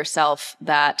much of yourself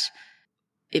that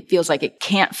it feels like it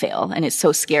can't fail. And it's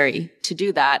so scary to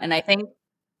do that. And I think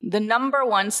the number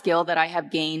one skill that I have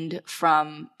gained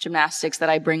from gymnastics that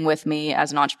I bring with me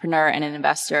as an entrepreneur and an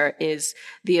investor is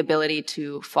the ability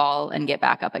to fall and get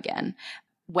back up again.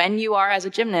 When you are as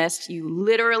a gymnast, you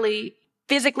literally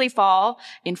physically fall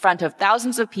in front of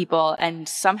thousands of people, and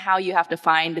somehow you have to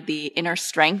find the inner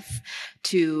strength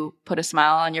to put a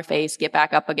smile on your face, get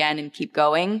back up again, and keep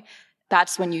going.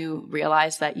 That's when you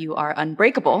realize that you are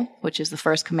unbreakable, which is the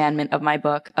first commandment of my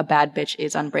book. A bad bitch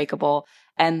is unbreakable.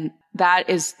 And that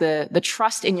is the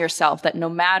trust in yourself that no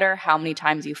matter how many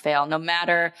times you fail, no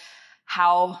matter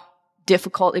how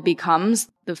difficult it becomes,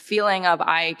 the feeling of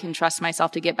I can trust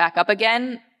myself to get back up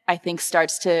again, I think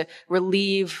starts to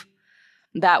relieve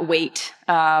that weight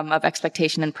of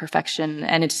expectation and perfection.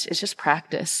 And it's just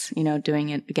practice, doing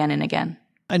it again and again.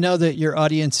 I know that your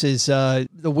audience is the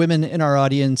women in our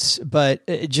audience, but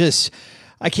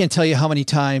I can't tell you how many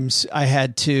times I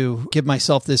had to give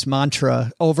myself this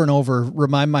mantra over and over,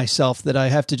 remind myself that I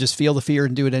have to just feel the fear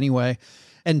and do it anyway,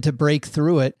 and to break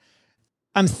through it.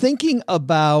 I'm thinking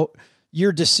about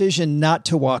your decision not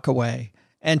to walk away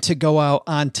and to go out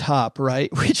on top,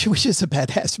 right? Which is a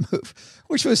badass move,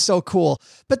 which was so cool.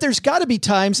 But there's got to be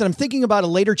times, and I'm thinking about a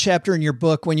later chapter in your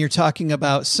book when you're talking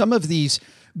about some of these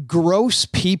gross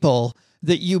people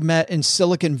that you met in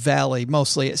Silicon Valley,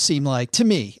 mostly it seemed like to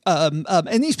me.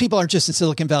 And these people aren't just in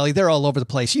Silicon Valley, they're all over the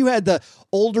place. You had the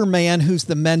older man who's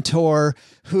the mentor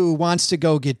who wants to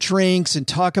go get drinks and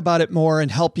talk about it more and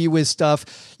help you with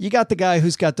stuff. You got the guy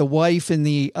who's got the wife and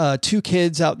the 2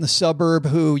 kids out in the suburb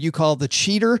who you call the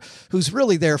cheater, who's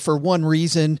really there for one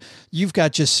reason. You've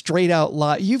got just straight out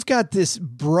lie. You've got this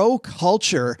bro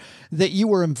culture that you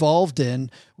were involved in.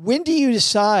 When do you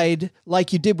decide,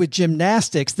 like you did with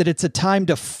gymnastics, that it's a time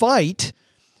to fight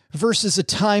versus a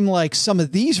time like some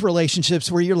of these relationships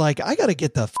where you're like, I got to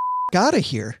get the out of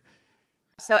here?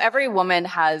 So every woman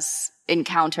has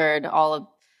encountered all of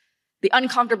the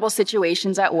uncomfortable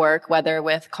situations at work, whether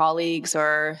with colleagues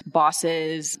or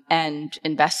bosses and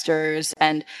investors.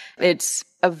 And it's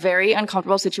a very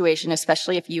uncomfortable situation,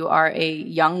 especially if you are a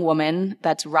young woman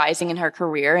that's rising in her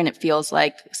career. And it feels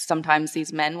like sometimes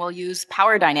these men will use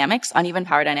power dynamics, uneven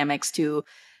power dynamics to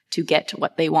get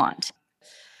what they want.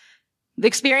 The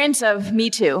experience of Me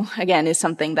Too, again, is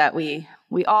something that we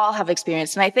all have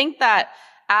experienced. And I think that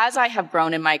as I have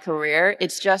grown in my career,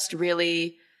 it's just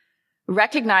really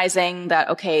recognizing that,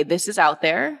 okay, this is out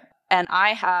there and I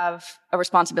have a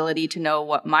responsibility to know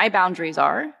what my boundaries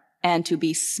are and to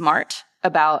be smart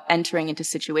about entering into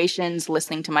situations,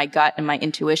 listening to my gut and my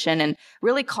intuition and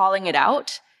really calling it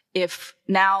out if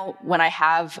now when I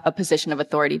have a position of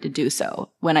authority to do so,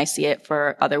 when I see it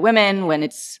for other women, when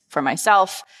it's for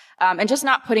myself, and just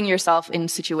not putting yourself in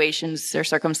situations or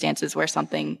circumstances where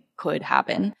something could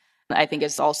happen, I think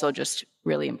is also just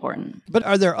really important. But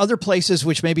are there other places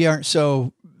which maybe aren't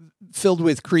so filled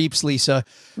with creeps, Lisa,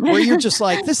 where you're just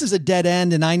like, this is a dead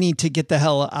end and I need to get the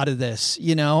hell out of this,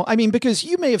 you know? I mean, because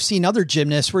you may have seen other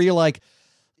gymnasts where you're like,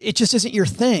 it just isn't your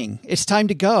thing. It's time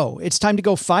to go. It's time to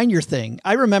go find your thing.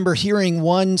 I remember hearing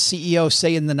one CEO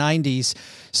say in the 90s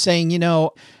saying, you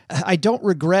know, I don't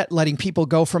regret letting people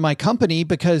go from my company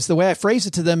because the way I phrase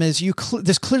it to them is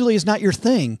this clearly is not your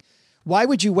thing. Why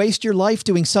would you waste your life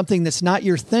doing something that's not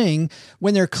your thing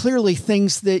when there are clearly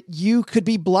things that you could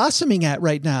be blossoming at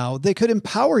right now? They could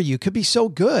empower you, could be so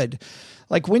good.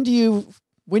 Like when do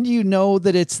you know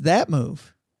that it's that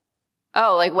move?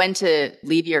 Oh, like when to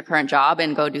leave your current job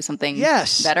and go do something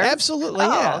better? Absolutely.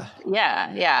 Oh,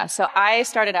 yeah. So I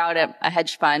started out at a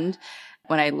hedge fund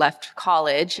when I left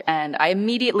college and I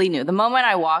immediately knew the moment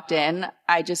I walked in,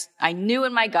 I knew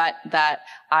in my gut that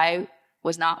I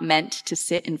was not meant to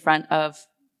sit in front of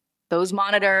those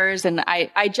monitors. And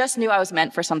I just knew I was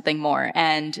meant for something more.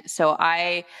 And so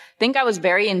I think I was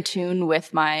very in tune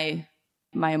with my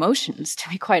emotions, to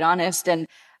be quite honest. And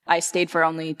I stayed for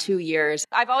only 2 years.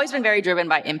 I've always been very driven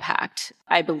by impact.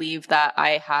 I believe that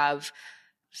I have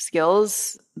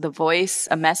skills, the voice,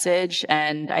 a message.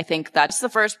 And I think that's the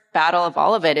first battle of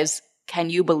all of it is, can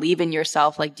you believe in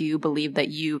yourself? Like, do you believe that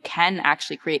you can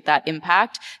actually create that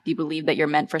impact? Do you believe that you're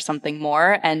meant for something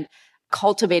more? And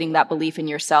cultivating that belief in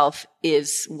yourself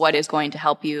is what is going to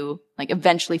help you, like,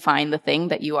 eventually find the thing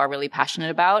that you are really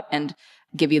passionate about and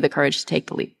give you the courage to take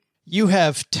the leap. You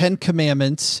have 10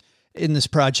 commandments in this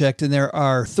project, and there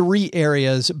are 3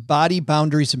 areas: body,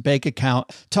 boundaries, and bank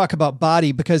account. Talk about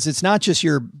body because it's not just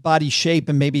your body shape,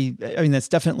 and maybe, I mean, that's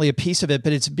definitely a piece of it,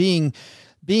 but it's being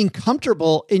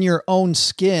comfortable in your own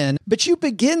skin. But you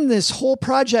begin this whole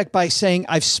project by saying,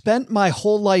 I've spent my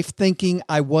whole life thinking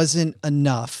I wasn't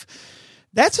enough.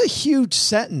 That's a huge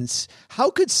sentence.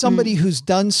 How could somebody who's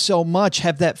done so much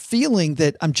have that feeling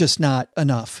that I'm just not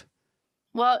enough?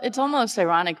 Well, it's almost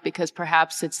ironic because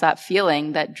perhaps it's that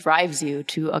feeling that drives you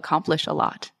to accomplish a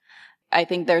lot. I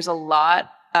think there's a lot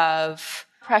of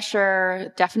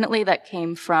pressure, definitely, that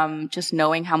came from just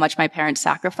knowing how much my parents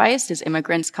sacrificed as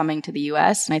immigrants coming to the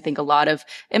U.S. And I think a lot of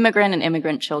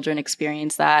immigrant children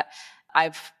experience that.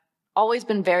 I've always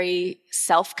been very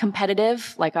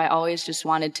self-competitive. Like I always just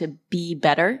wanted to be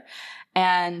better.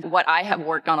 And what I have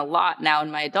worked on a lot now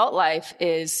in my adult life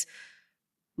is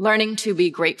learning to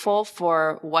be grateful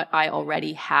for what I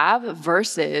already have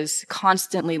versus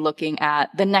constantly looking at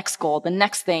the next goal, the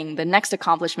next thing, the next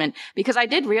accomplishment. Because I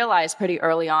did realize pretty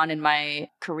early on in my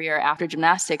career after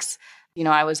gymnastics, you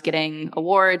know, I was getting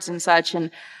awards and such,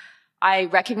 and I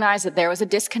recognized that there was a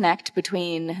disconnect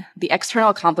between the external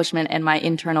accomplishment and my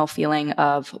internal feeling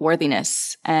of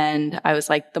worthiness. And I was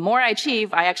like, the more I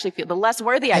achieve, I actually feel, the less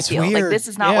worthy I feel. Weird. Like this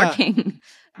is not working.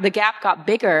 The gap got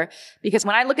bigger because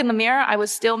when I look in the mirror, I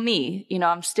was still me. You know,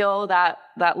 I'm still that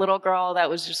little girl that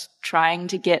was just trying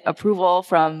to get approval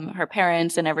from her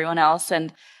parents and everyone else,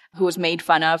 and who was made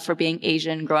fun of for being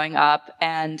Asian growing up.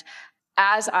 And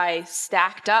as I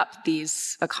stacked up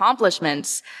these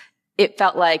accomplishments, it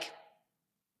felt like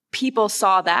people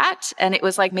saw that and it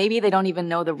was like, maybe they don't even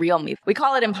know the real me. We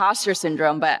call it imposter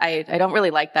syndrome, but I don't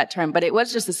really like that term, but it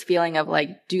was just this feeling of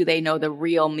like, do they know the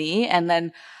real me? And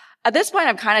then at this point,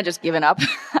 I've kind of just given up.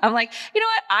 I'm like, you know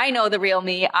what? I know the real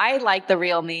me. I like the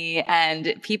real me,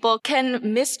 and people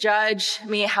can misjudge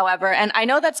me, however. And I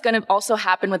know that's going to also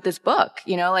happen with this book.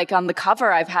 You know, like on the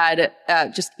cover, I've had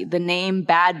just the name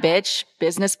Bad Bitch,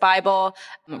 Business Bible,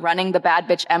 running the Bad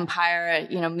Bitch Empire,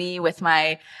 you know, me with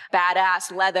my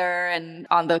badass leather and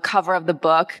on the cover of the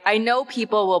book. I know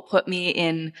people will put me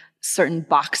in certain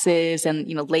boxes and,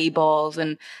 labels,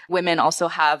 and women also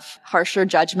have harsher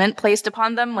judgment placed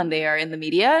upon them when they are in the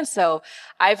media. So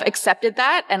I've accepted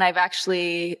that. And I've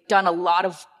actually done a lot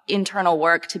of internal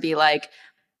work to be like,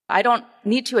 I don't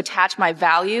need to attach my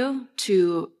value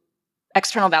to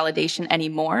external validation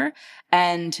anymore.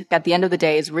 And at the end of the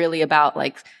day, it's really about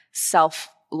like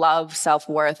self-love,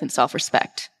 self-worth, and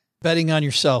self-respect. Betting on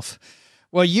yourself.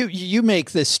 Well, you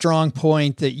make this strong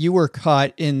point that you were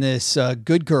caught in this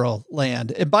good girl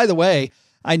land. And by the way,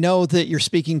 I know that you're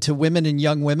speaking to women and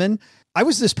young women. I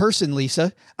was this person,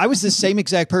 Lisa. I was the same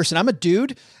exact person. I'm a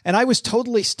dude, and I was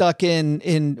totally stuck I'm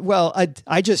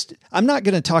not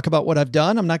going to talk about what I've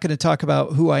done. I'm not going to talk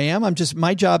about who I am.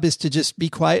 My job is to just be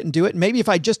quiet and do it. And maybe if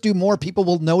I just do more, people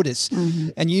will notice.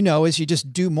 Mm-hmm. And as you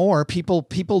just do more,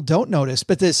 people don't notice.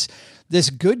 But this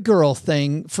good girl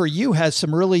thing for you has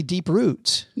some really deep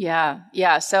roots. Yeah.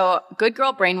 Yeah. So good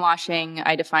girl brainwashing,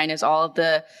 I define as all of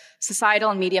the societal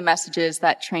and media messages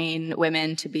that train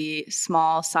women to be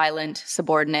small, silent,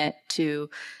 subordinate, to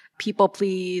people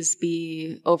please,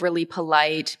 be overly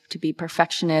polite, to be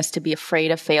perfectionist, to be afraid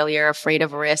of failure, afraid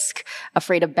of risk,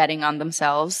 afraid of betting on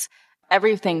themselves.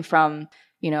 Everything from,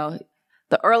 the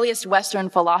earliest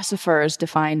Western philosophers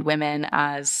defined women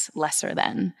as lesser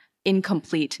than,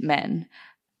 incomplete men.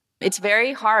 It's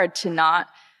very hard to not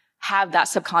have that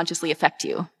subconsciously affect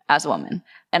you as a woman.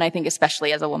 And I think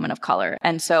especially as a woman of color.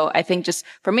 And so I think just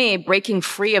for me, breaking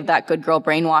free of that good girl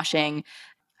brainwashing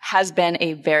has been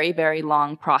a very, very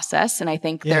long process. And I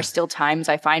think there's still times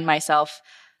I find myself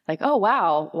like, oh,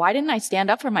 wow, why didn't I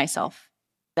stand up for myself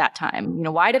that time?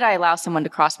 Why did I allow someone to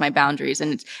cross my boundaries?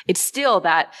 And it's still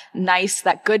that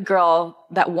good girl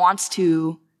that wants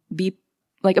to be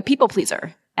like a people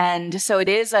pleaser. And so it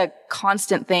is a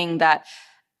constant thing that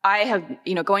I have,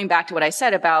 going back to what I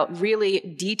said about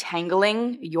really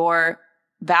detangling your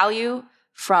value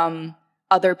from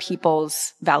other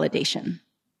people's validation.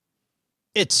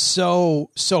 It's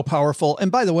so, so powerful.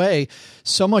 And by the way,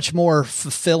 so much more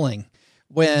fulfilling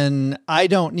when I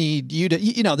don't need you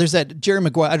to, there's that Jerry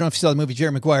Maguire. I don't know if you saw the movie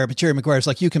Jerry Maguire, but Jerry Maguire's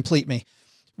like, you complete me.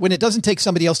 When it doesn't take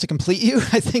somebody else to complete you,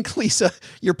 I think, Lisa,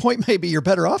 your point may be you're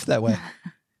better off that way.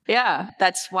 Yeah,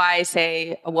 that's why I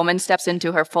say a woman steps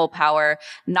into her full power,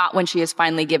 not when she is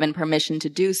finally given permission to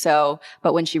do so,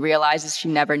 but when she realizes she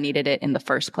never needed it in the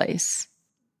first place.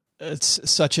 It's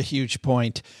such a huge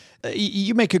point.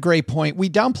 You make a great point. We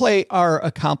downplay our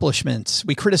accomplishments.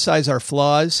 We criticize our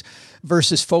flaws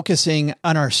versus focusing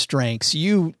on our strengths.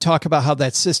 You talk about how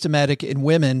that's systematic in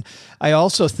women. I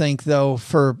also think, though,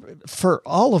 for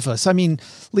all of us,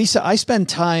 Lisa, I spend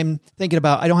time thinking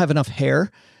about I don't have enough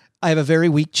hair. I have a very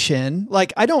weak chin.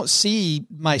 Like, I don't see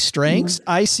my strengths.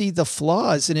 Mm-hmm. I see the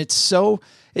flaws, and it's so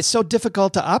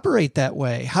difficult to operate that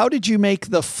way. How did you make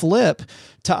the flip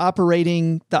to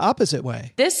operating the opposite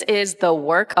way? This is the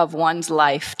work of one's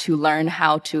life, to learn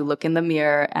how to look in the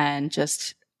mirror and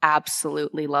just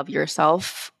absolutely love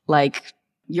yourself like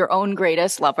your own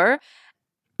greatest lover.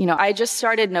 I just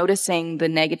started noticing the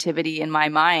negativity in my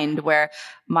mind where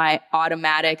my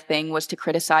automatic thing was to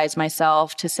criticize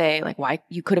myself, to say like, why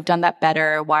you could have done that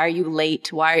better? Why are you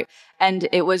late? And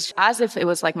it was as if it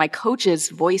was like my coach's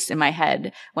voice in my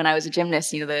head when I was a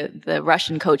gymnast. The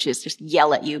Russian coaches just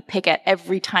yell at you, pick at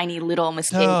every tiny little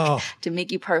mistake to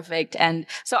make you perfect. And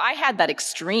so I had that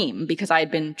extreme because I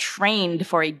had been trained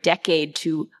for a decade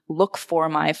to look for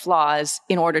my flaws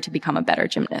in order to become a better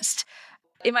gymnast.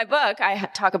 In my book, I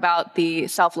talk about the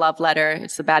self-love letter.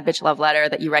 It's the bad bitch love letter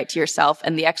that you write to yourself,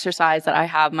 and the exercise that I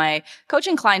have my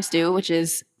coaching clients do, which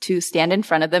is to stand in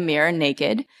front of the mirror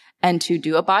naked and to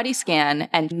do a body scan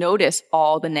and notice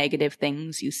all the negative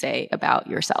things you say about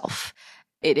yourself.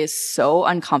 It is so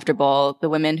uncomfortable. The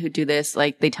women who do this,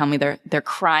 like, they tell me they're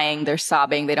crying, they're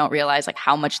sobbing, they don't realize like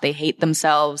how much they hate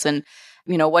themselves. And,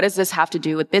 what does this have to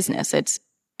do with business?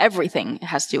 Everything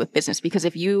has to do with business, because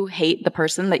if you hate the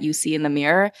person that you see in the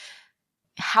mirror,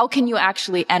 how can you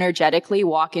actually energetically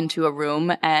walk into a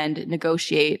room and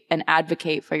negotiate and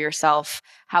advocate for yourself?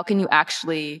 How can you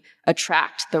actually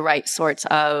attract the right sorts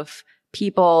of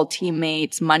people,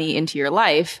 teammates, money into your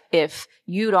life if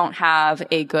you don't have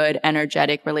a good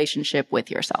energetic relationship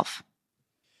with yourself?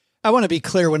 I want to be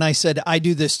clear. When I said I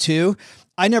do this too,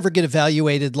 I never get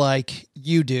evaluated like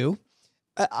you do.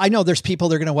 I know there's people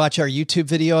that are going to watch our YouTube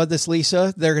video of this,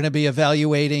 Lisa. They're going to be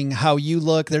evaluating how you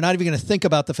look. They're not even going to think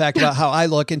about the fact about how I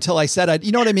look until I said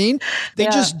you know what I mean? They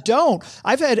just don't.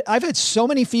 I've had so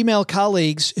many female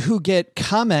colleagues who get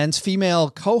comments,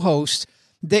 female co-hosts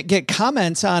that get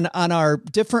comments on our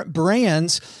different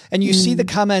brands. And you see the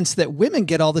comments that women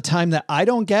get all the time that I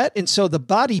don't get. And so the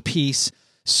body piece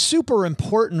super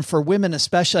important for women,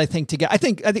 especially, I think, to get. I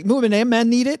think women and men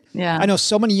need it. Yeah. I know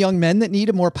so many young men that need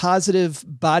a more positive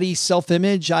body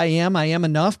self-image. I am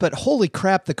enough, but holy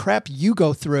crap, the crap you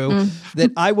go through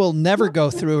that I will never go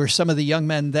through are some of the young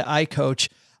men that I coach.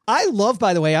 I love,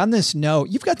 by the way, on this note,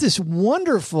 you've got this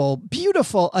wonderful,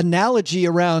 beautiful analogy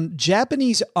around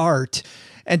Japanese art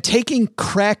and taking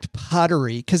cracked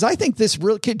pottery. Because I think this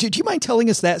really, do you mind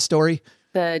telling us that story?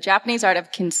 The Japanese art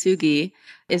of kintsugi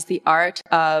is the art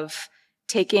of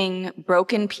taking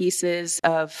broken pieces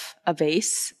of a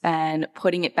vase and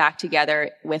putting it back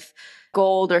together with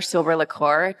gold or silver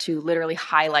lacquer to literally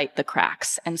highlight the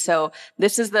cracks. And so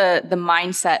this is the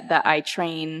mindset that I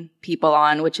train people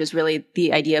on, which is really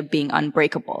the idea of being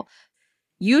unbreakable.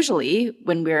 Usually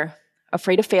when we're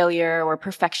afraid of failure, we're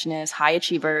perfectionists, high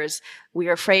achievers,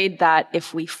 we're afraid that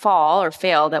if we fall or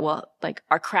fail, that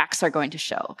our cracks are going to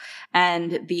show.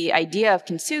 And the idea of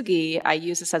kintsugi, I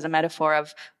use this as a metaphor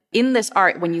of, in this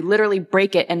art, when you literally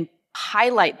break it and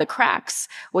highlight the cracks,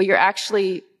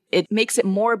 it makes it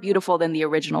more beautiful than the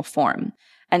original form.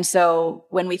 And so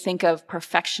when we think of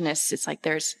perfectionists, it's like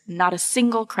there's not a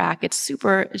single crack. It's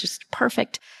just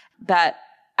perfect. That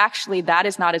actually that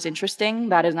is not as interesting.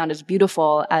 That is not as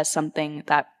beautiful as something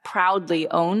that proudly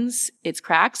owns its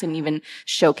cracks and even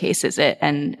showcases it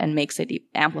and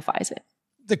amplifies it.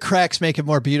 The cracks make it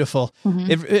more beautiful.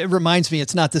 Mm-hmm. It reminds me,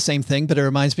 it's not the same thing, but it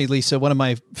reminds me, Lisa, one of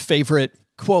my favorite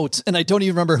quotes, and I don't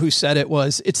even remember who said it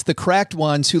was, it's the cracked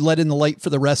ones who let in the light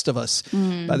for the rest of us,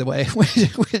 by the way,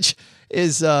 which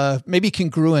is maybe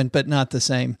congruent, but not the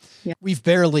same. Yeah. We've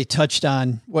barely touched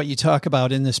on what you talk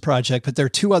about in this project, but there are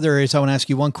two other areas I want to ask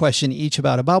you one question each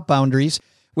about boundaries,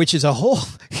 which is a whole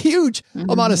huge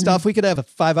amount of stuff. We could have a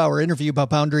 5-hour interview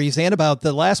about boundaries and about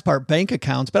the last part, bank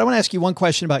accounts, but I want to ask you one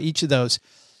question about each of those.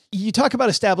 You talk about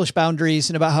established boundaries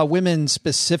and about how women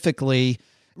specifically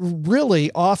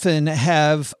really often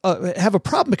have a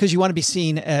problem because you want to be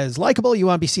seen as likable, you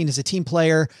want to be seen as a team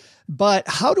player. But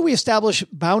how do we establish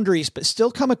boundaries but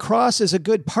still come across as a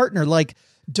good partner? Like,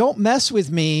 don't mess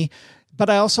with me, but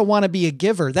I also want to be a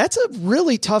giver. That's a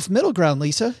really tough middle ground,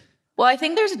 Lisa. Well, I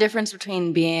think there's a difference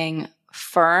between being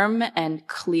firm and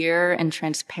clear and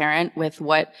transparent with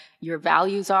what your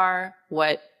values are,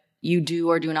 what you do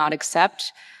or do not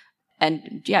accept,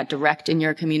 and direct in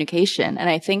your communication. And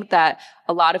I think that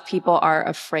a lot of people are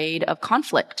afraid of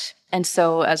conflict. And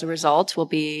so as a result, will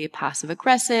be passive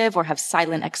aggressive or have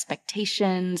silent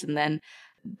expectations. And then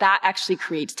that actually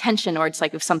creates tension, or it's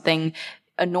like if something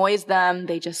annoys them,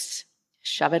 they just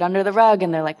shove it under the rug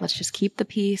and they're like, let's just keep the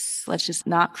peace. Let's just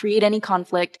not create any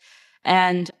conflict.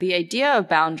 And the idea of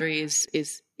boundaries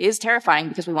is terrifying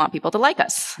because we want people to like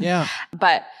us. Yeah.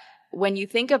 But when you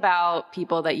think about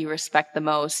people that you respect the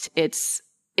most, it's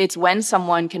when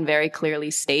someone can very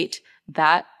clearly state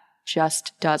that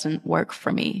just doesn't work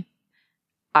for me.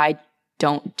 I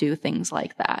don't do things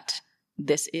like that.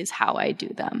 This is how I do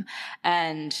them.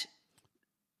 And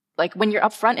like when you're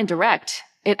upfront and direct,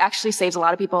 it actually saves a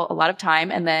lot of people a lot of time.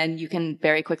 And then you can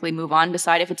very quickly move on,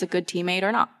 decide if it's a good teammate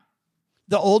or not.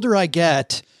 The older I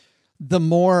get, the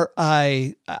more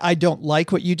I don't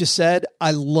like what you just said.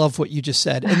 I love what you just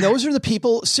said. And those are the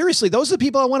people, seriously, those are the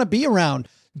people I want to be around.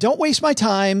 Don't waste my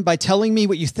time by telling me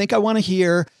what you think I want to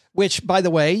hear, which, by the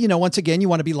way, once again, you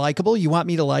want to be likable. You want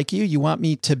me to like you. You want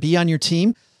me to be on your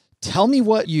team. Tell me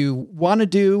what you want to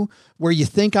do, where you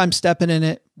think I'm stepping in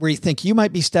it, where you think you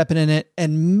might be stepping in it.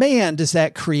 And man, does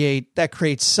that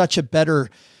creates such a better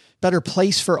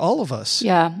place for all of us.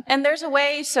 Yeah. And there's a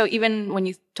way. So even when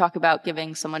you talk about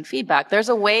giving someone feedback, there's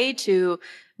a way to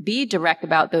be direct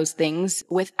about those things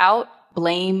without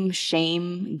blame,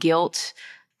 shame, guilt,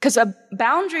 because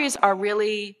boundaries are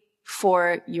really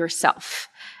for yourself.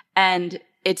 And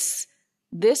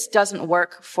this doesn't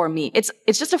work for me. It's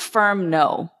just a firm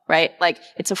no, right? Like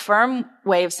it's a firm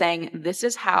way of saying, this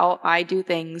is how I do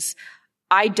things.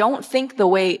 I don't think the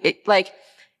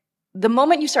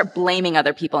moment you start blaming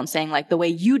other people and saying like the way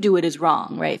you do it is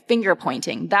wrong, right? Finger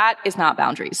pointing, that is not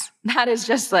boundaries. That is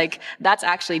just that's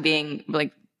actually being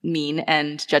like mean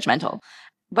and judgmental.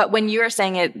 But when you're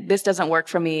saying this doesn't work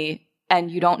for me, and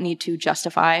you don't need to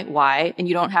justify why, and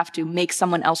you don't have to make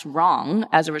someone else wrong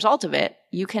as a result of it,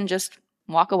 you can just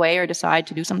walk away or decide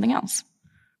to do something else.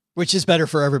 Which is better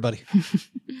for everybody.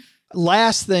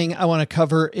 Last thing I want to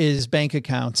cover is bank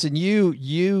accounts. And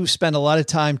you spend a lot of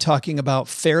time talking about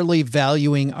fairly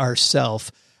valuing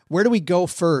ourselves. Where do we go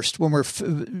first when we're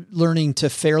learning to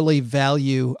fairly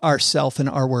value ourselves and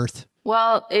our worth?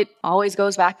 Well, it always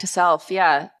goes back to self.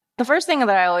 Yeah. The first thing that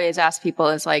I always ask people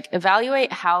is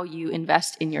evaluate how you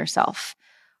invest in yourself.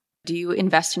 Do you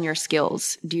invest in your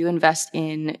skills? Do you invest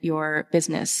in your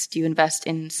business? Do you invest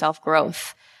in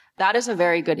self-growth? That is a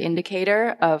very good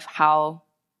indicator of how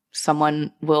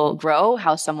someone will grow,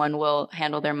 how someone will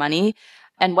handle their money,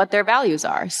 and what their values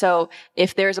are. So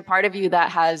if there's a part of you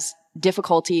that has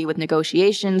difficulty with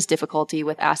negotiations, difficulty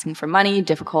with asking for money,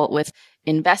 difficult with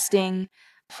investing,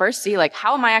 first see, like,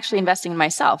 how am I actually investing in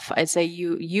myself? I'd say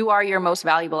you are your most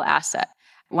valuable asset.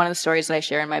 One of the stories that I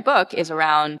share in my book is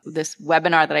around this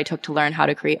webinar that I took to learn how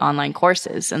to create online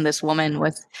courses. And this woman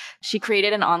she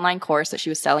created an online course that she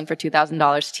was selling for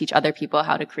 $2,000 to teach other people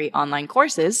how to create online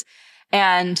courses.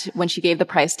 And when she gave the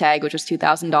price tag, which was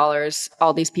 $2,000,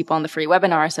 all these people on the free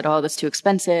webinar said, oh, that's too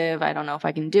expensive. I don't know if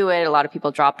I can do it. A lot of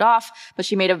people dropped off. But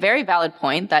she made a very valid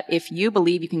point that if you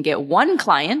believe you can get one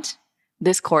client,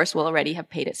 this course will already have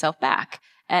paid itself back.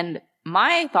 And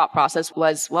my thought process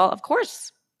was, well, of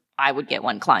course I would get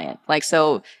one client. Like,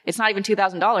 so it's not even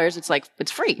 $2,000. It's like,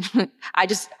 it's free.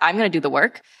 I'm going to do the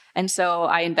work. And so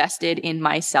I invested in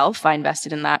myself. I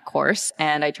invested in that course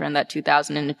and I turned that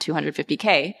 $2,000 into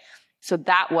 $250K. So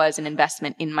that was an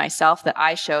investment in myself that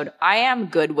I showed I am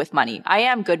good with money. I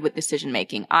am good with decision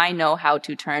making. I know how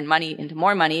to turn money into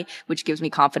more money, which gives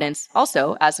me confidence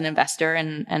also as an investor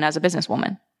and as a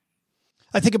businesswoman.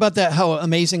 I think about that, how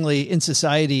amazingly in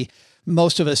society,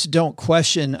 most of us don't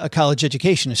question a college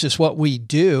education. It's just what we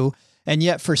do. And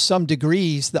yet for some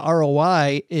degrees, the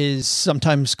ROI is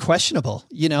sometimes questionable,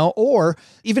 or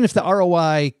even if the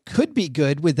ROI could be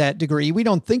good with that degree, we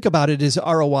don't think about it as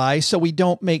ROI. So we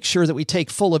don't make sure that we take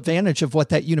full advantage of what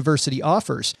that university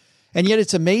offers. And yet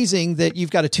it's amazing that you've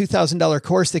got a $2,000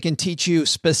 course that can teach you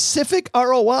specific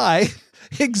ROI,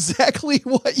 exactly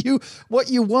what you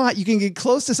want. You can get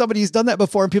close to somebody who's done that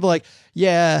before and people are like,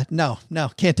 yeah, no,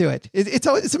 can't do it.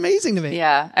 It's amazing to me.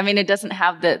 Yeah. I mean, it doesn't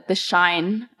have the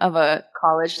shine of a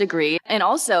college degree. And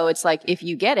also it's like, if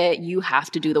you get it, you have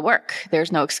to do the work.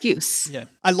 There's no excuse. Yeah.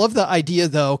 I love the idea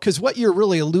though, because what you're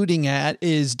really alluding at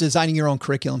is designing your own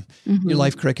curriculum, your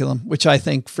life curriculum, which I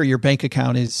think for your bank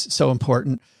account is so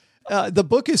important. The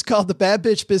book is called The Bad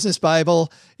Bitch Business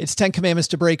Bible. It's 10 Commandments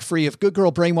to Break Free of Good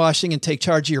Girl Brainwashing and Take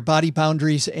Charge of Your Body,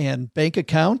 Boundaries, and Bank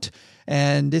Account.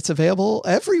 And it's available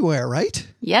everywhere, right?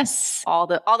 Yes. All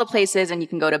the places. And you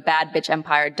can go to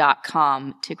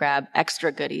badbitchempire.com to grab extra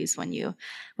goodies when you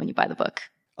buy the book.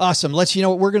 Awesome.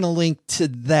 We're going to link to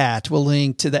that. We'll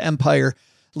link to the Empire.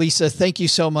 Lisa, thank you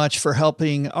so much for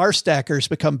helping our stackers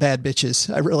become bad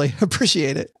bitches. I really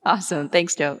appreciate it. Awesome.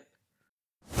 Thanks, Joe.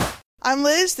 I'm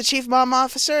Liz, the Chief Mom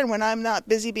Officer, and when I'm not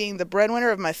busy being the breadwinner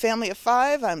of my family of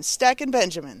 5, I'm stacking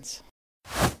Benjamins.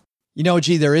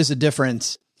 There is a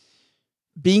difference.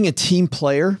 Being a team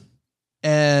player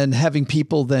and having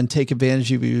people then take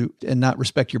advantage of you and not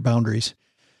respect your boundaries.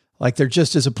 Like there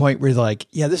just is a point where you're like,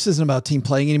 yeah, this isn't about team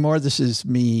playing anymore. This is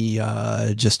me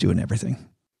just doing everything.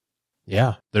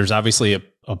 Yeah. There's obviously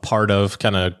a part of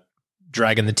kind of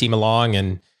dragging the team along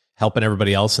and helping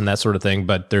everybody else and that sort of thing.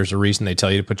 But there's a reason they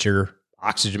tell you to put your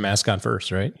oxygen mask on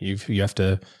first, right? You have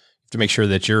to make sure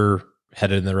that you're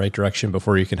headed in the right direction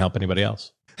before you can help anybody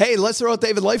else. Hey, let's throw out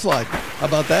David Lifeline. How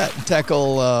about that?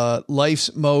 Tackle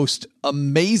life's most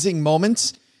amazing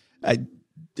moments.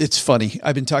 It's funny.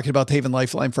 I've been talking about the Haven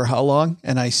Lifeline for how long?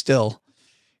 And I still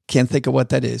can't think of what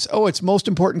that is. Oh, it's most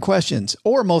important questions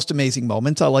or most amazing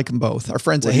moments. I like them both. Our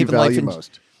friends at Haven Life.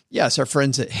 Most? Yes, our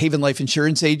friends at Haven Life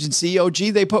Insurance Agency. OG,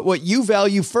 they put what you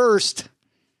value first.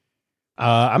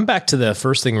 I'm back to the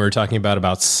first thing we were talking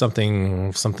about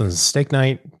something steak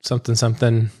night, something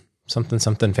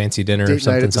fancy dinner, date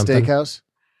night at the steakhouse.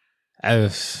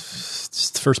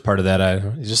 Just the first part of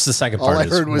that. Just the second part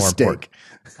is more important.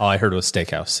 All I heard was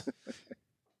steakhouse.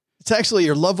 It's actually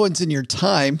your loved ones and your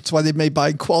time. That's why they made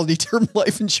buying quality term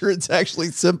life insurance actually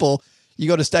simple. You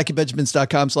go to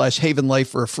stackingbenjamins.com/Haven Life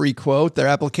for a free quote. Their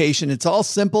application, it's all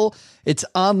simple. It's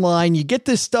online. You get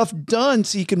this stuff done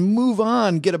so you can move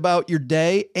on, get about your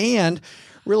day, and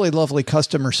really lovely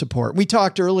customer support. We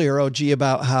talked earlier, OG,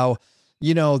 about how,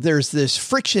 there's this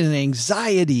friction and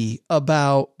anxiety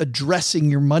about addressing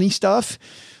your money stuff.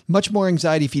 Much more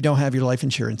anxiety if you don't have your life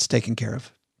insurance taken care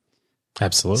of.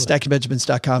 Absolutely.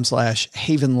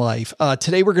 stackingbenjamins.com/Haven Life.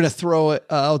 Today, we're going to throw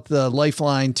out the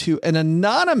lifeline to an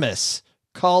anonymous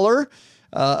caller.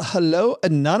 Hello,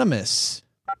 anonymous.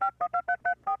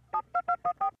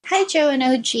 Hi, Joe and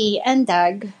OG and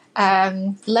Doug.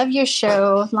 Love your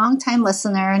show. Long-time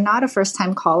listener, not a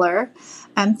first-time caller.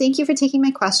 Thank you for taking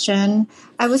my question.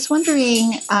 I was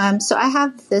wondering, so I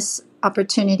have this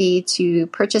opportunity to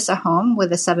purchase a home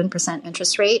with a 7%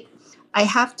 interest rate. I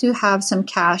have to have some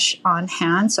cash on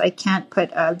hand, so I can't put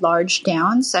a large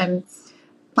down. So I'm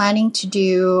planning to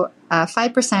do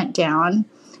 5% down.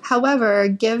 However,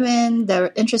 given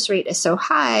the interest rate is so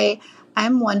high,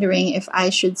 I'm wondering if I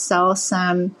should sell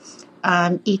some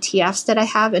ETFs that I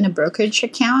have in a brokerage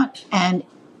account, and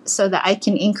so that I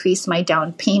can increase my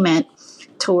down payment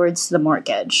towards the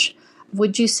mortgage.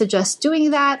 Would you suggest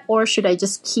doing that, or should I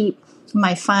just keep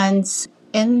my funds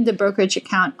in the brokerage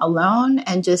account alone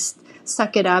and just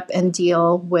suck it up and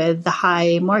deal with the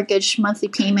high mortgage monthly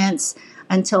payments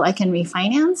until I can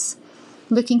refinance?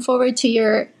 Looking forward to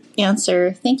your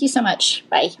answer. Thank you so much.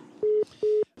 Bye.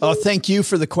 Oh, thank you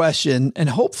for the question. And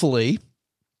hopefully,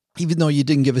 even though you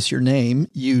didn't give us your name,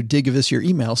 you did give us your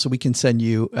email so we can send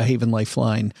you a Haven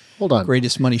Lifeline. Hold on.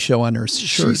 Greatest Money Show on Earth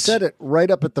shirt. She said it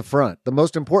right up at the front. The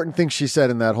most important thing she said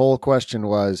in that whole question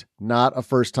was not a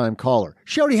first-time caller.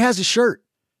 She already has a shirt.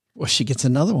 Well, she gets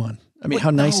another one. I mean,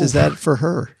 how nice is that for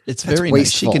her? It's very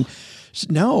wasteful. nice. She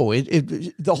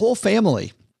can, the whole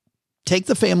family, take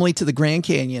the family to the Grand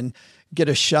Canyon, get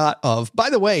a shot of, by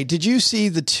the way, did you see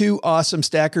the two awesome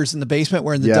stackers in the basement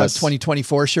wearing the Doug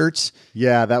 2024 shirts?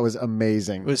 Yeah, that was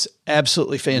amazing. It was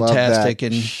absolutely fantastic.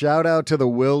 And shout out to the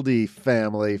Wilde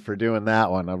family for doing that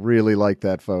one. I really like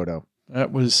that photo.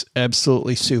 That was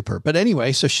absolutely super. But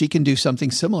anyway, so she can do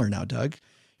something similar now, Doug.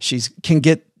 She can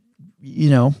get,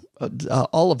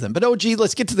 all of them. But OG,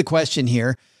 let's get to the question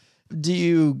here. Do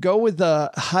you go with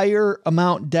the higher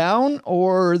amount down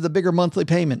or the bigger monthly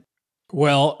payment?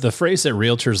 Well, the phrase that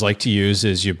realtors like to use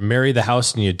is you marry the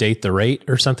house and you date the rate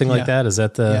or something like that. Is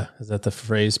that the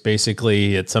phrase?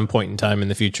 Basically, at some point in time in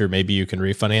the future, maybe you can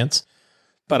refinance.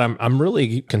 But I'm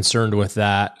really concerned with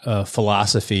that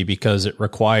philosophy because it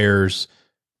requires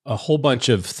a whole bunch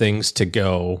of things to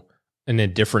go in a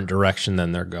different direction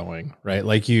than they're going, right?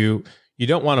 Like you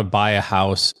don't want to buy a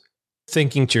house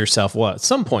thinking to yourself, well, at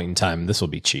some point in time, this will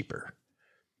be cheaper,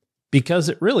 because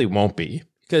it really won't be.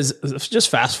 Because just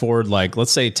fast forward, like,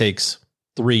 let's say it takes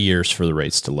 3 years for the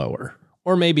rates to lower,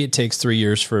 or maybe it takes 3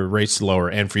 years for rates to lower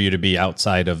and for you to be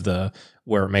outside of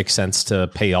where it makes sense to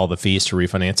pay all the fees to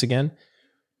refinance again.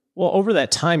 Well, over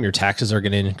that time, your taxes are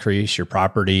going to increase, your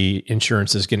property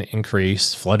insurance is going to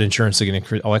increase, flood insurance is going to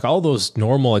increase, like all those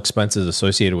normal expenses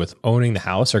associated with owning the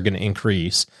house are going to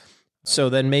increase. So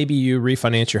then maybe you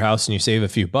refinance your house and you save a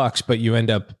few bucks, but you end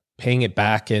up paying it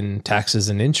back in taxes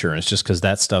and insurance just because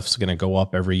that stuff's going to go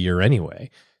up every year anyway.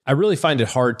 I really find it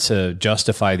hard to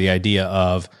justify the idea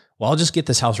of, well, I'll just get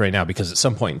this house right now because at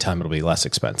some point in time, it'll be less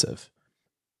expensive.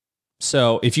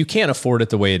 So if you can't afford it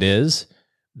the way it is,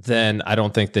 then I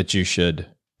don't think that you should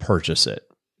purchase it.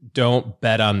 Don't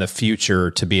bet on the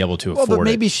future to be able to afford it. Well, but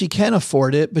maybe she can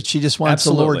afford it, but she just wants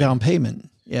a lower down payment.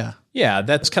 Yeah. Yeah,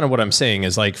 that's kind of what I'm saying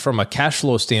is, like, from a cash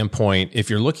flow standpoint, if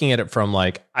you're looking at it from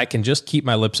like, I can just keep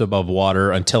my lips above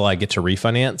water until I get to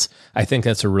refinance, I think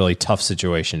that's a really tough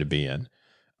situation to be in.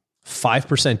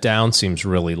 5% down seems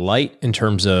really light in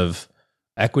terms of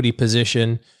equity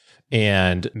position,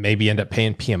 and maybe end up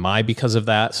paying PMI because of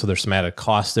that. So there's some added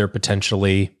costs there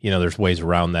potentially. There's ways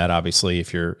around that, obviously,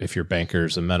 if your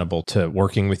banker's amenable to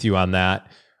working with you on that.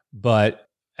 But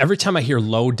every time I hear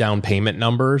low down payment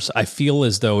numbers, I feel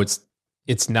as though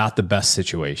it's not the best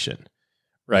situation,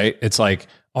 right? It's like,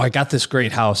 oh, I got this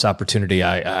great house opportunity.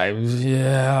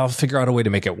 I'll figure out a way to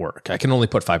make it work. I can only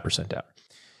put 5% down.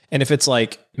 And if it's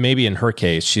like, maybe in her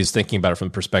case, she's thinking about it from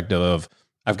the perspective of,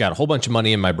 I've got a whole bunch of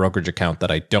money in my brokerage account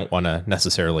that I don't want to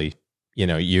necessarily,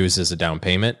 use as a down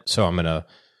payment. So I'm going to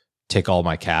take all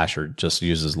my cash or just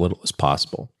use as little as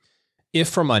possible. If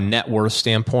from a net worth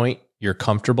standpoint, you're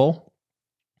comfortable,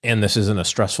 and this isn't a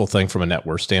stressful thing from a net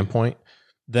worth standpoint,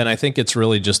 then I think it's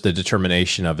really just the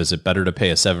determination of, is it better to pay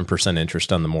a 7%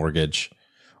 interest on the mortgage,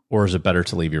 or is it better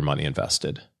to leave your money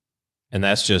invested? And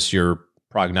that's just your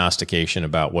prognostication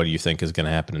about what do you think is going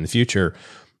to happen in the future.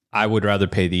 I would rather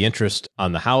pay the interest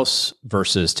on the house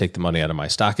versus take the money out of my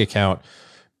stock account.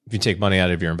 If you take money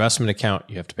out of your investment account,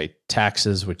 you have to pay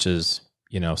taxes, which is,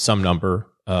 some number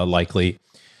likely,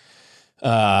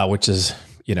 which is,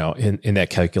 in that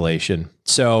calculation.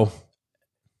 So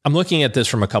I'm looking at this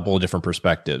from a couple of different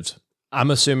perspectives. I'm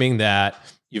assuming that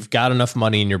you've got enough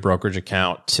money in your brokerage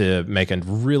account to make a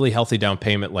really healthy down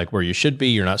payment, like where you should be.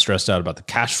 You're not stressed out about the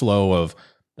cash flow of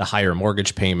the higher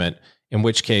mortgage payment, in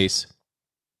which case,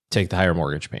 take the higher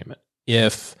mortgage payment.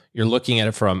 If you're looking at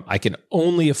it from, I can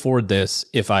only afford this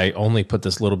if I only put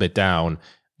this little bit down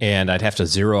and I'd have to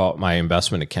zero out my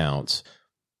investment accounts,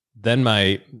 then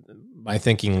my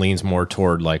thinking leans more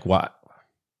toward like, what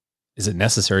is it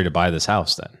necessary to buy this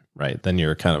house then? Right. Then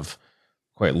you're kind of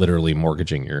quite literally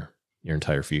mortgaging your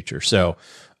entire future. So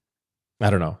I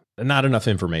don't know, not enough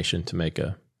information to make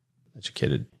a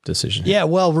educated decision. Yeah,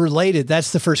 well, related.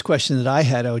 That's the first question that I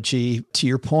had, OG, to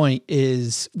your point,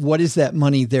 is what is that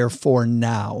money there for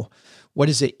now? What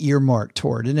is it earmarked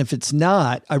toward? And if it's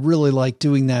not, I really like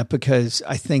doing that because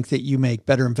I think that you make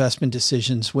better investment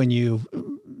decisions when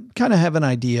you kind of have an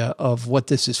idea of what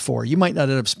this is for. You might not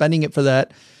end up spending it for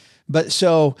that. But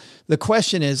so the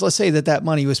question is, let's say that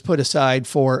money was put aside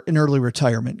for an early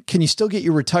retirement. Can you still get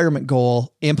your retirement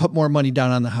goal and put more money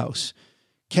down on the house?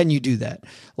 Can you do that?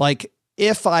 Like,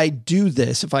 if I do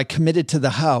this, if I committed to the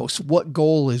house, what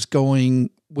goal is going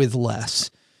with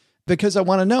less? Because I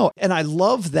want to know. And I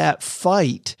love that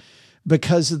fight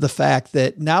because of the fact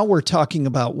that now we're talking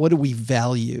about what do we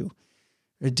value?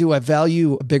 Do I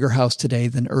value a bigger house today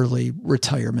than early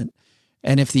retirement?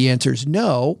 And if the answer is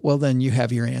no, well, then you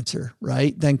have your answer,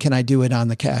 right? Then can I do it on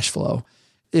the cash flow?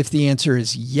 If the answer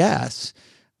is yes,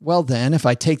 well, then if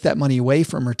I take that money away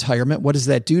from retirement, what does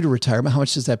that do to retirement? How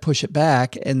much does that push it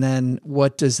back? And then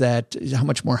how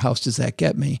much more house does that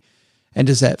get me? And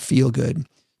does that feel good?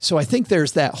 So I think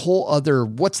there's that whole other,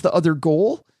 what's the other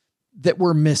goal that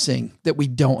we're missing that we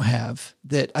don't have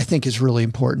that I think is really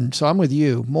important. So I'm with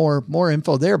you, more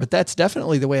info there, but that's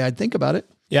definitely the way I'd think about it.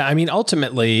 Yeah. I mean,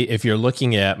 ultimately, if you're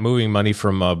looking at moving money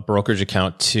from a brokerage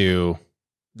account to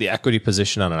the equity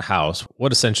position on a house,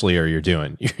 what essentially are you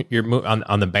doing? You're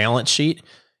on the balance sheet,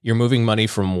 you're moving money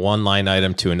from one line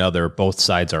item to another. Both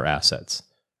sides are assets.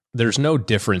 There's no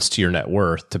difference to your net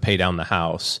worth to pay down the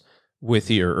house with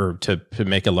or to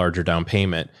make a larger down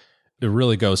payment. It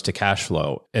really goes to cash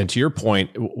flow. And to your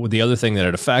point, the other thing that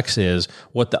it affects is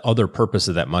what the other purpose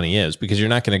of that money is, because you're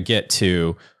not going to get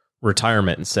to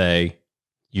retirement and say,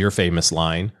 your famous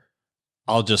line,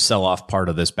 I'll just sell off part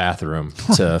of this bathroom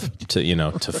to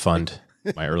fund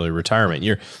my early retirement.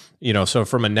 So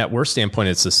from a net worth standpoint,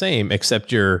 it's the same,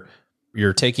 except you're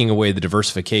taking away the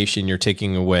diversification. You're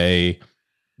taking away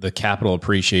the capital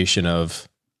appreciation of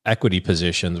equity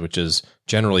positions, which is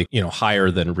generally,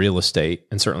 higher than real estate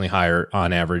and certainly higher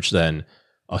on average than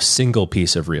a single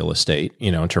piece of real estate,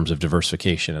 in terms of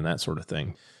diversification and that sort of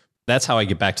thing. That's how I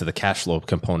get back to the cash flow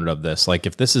component of this. Like,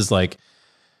 if this is like,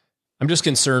 I'm just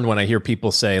concerned when I hear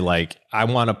people say, like, I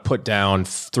want to put down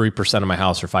 3% of my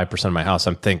house or 5% of my house.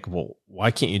 I'm thinking, well,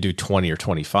 why can't you do 20 or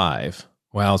 25?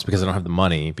 Well, it's because I don't have the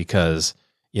money, because,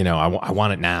 I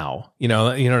want it now. You know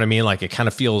what I mean? Like, it kind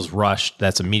of feels rushed.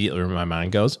 That's immediately where my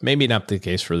mind goes. Maybe not the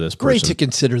case for this person. Great to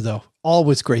consider, though.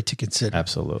 Always great to consider.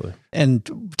 Absolutely.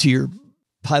 And to your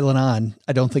piling on,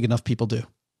 I don't think enough people do.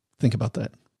 Think about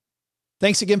that.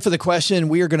 Thanks again for the question.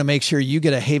 We are going to make sure you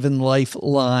get a Haven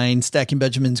Lifeline Stacking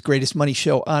Benjamin's Greatest Money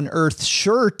Show on Earth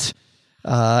shirt.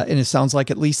 And it sounds like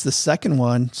at least the second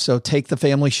one. So take the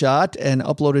family shot and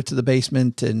upload it to the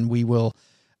basement, and we will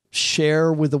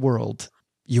share with the world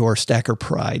your stacker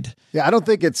pride. Yeah, I don't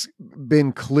think it's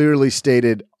been clearly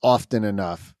stated often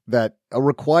enough that a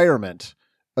requirement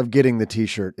of getting the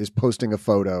t-shirt is posting a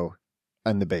photo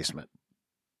in the basement.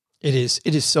 It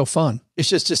is so fun. It's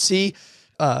just to see.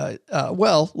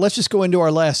 Well, let's just go into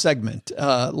our last segment.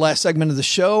 Last segment of the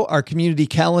show, our community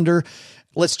calendar.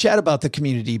 Let's chat about the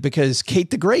community, because Kate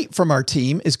the Great from our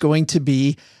team is going to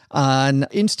be on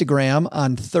Instagram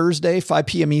on Thursday, 5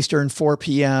 p.m. Eastern, 4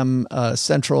 p.m.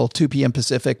 Central, 2 p.m.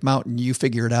 Pacific. Mountain, you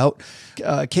figure it out.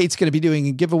 Kate's going to be doing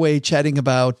a giveaway, chatting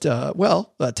about,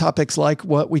 topics like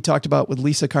what we talked about with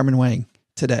Lisa Carmen Wang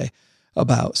today.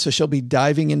 So she'll be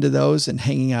diving into those and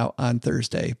hanging out on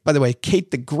Thursday. By the way,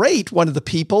 Kate the Great, one of the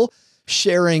people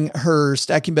sharing her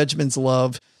Stacking Benjamin's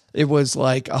love. It was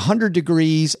like 100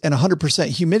 degrees and 100%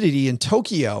 humidity in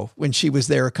Tokyo when she was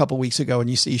there a couple weeks ago. And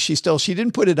you see, she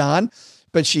didn't put it on,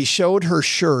 but she showed her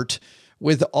shirt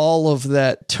with all of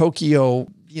that Tokyo,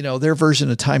 their version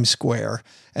of Times Square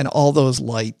and all those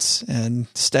lights, and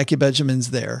Stacking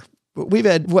Benjamin's there. We've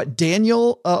had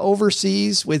Daniel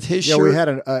overseas with his shirt. Yeah, we had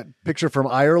a picture from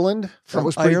Ireland. That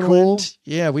was pretty cool.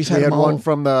 Yeah, we had one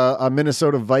from the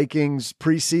Minnesota Vikings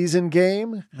preseason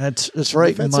game. That's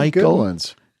right, Michael. Some good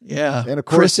ones. Yeah, and of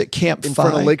course, Chris at Camp in 5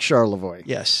 front of Lake Charlevoix.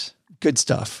 Yes, good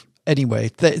stuff. Anyway,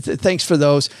 thanks for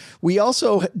those. We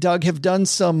also, Doug, have done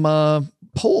some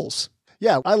polls.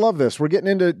 Yeah, I love this. We're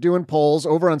getting into doing polls.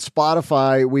 Over on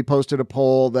Spotify, we posted a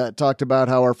poll that talked about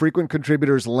how our frequent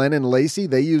contributors, Len and Lacey,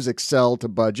 they use Excel to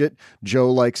budget.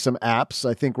 Joe likes some apps.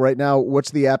 I think right now,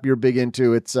 what's the app you're big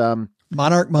into? It's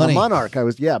Monarch Money. Monarch.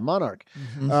 Monarch.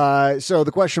 Mm-hmm. So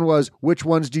the question was, which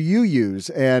ones do you use?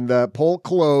 And the poll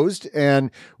closed, and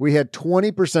we had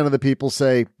 20% of the people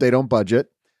say they don't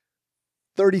budget.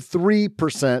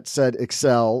 33% said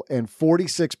Excel, and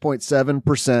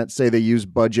 46.7% say they use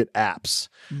budget apps.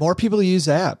 More people use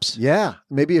apps. Yeah.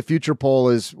 Maybe a future poll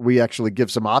is we actually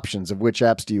give some options of which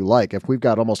apps do you like. If we've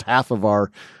got almost half of our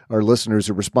listeners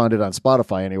who responded on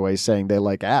Spotify anyway saying they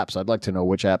like apps, I'd like to know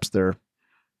which apps they're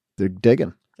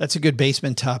digging. That's a good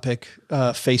basement topic,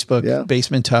 Facebook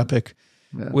basement topic,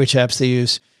 which apps they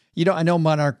use. You know, I know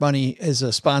Monarch Money is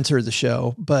a sponsor of the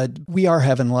show, but we are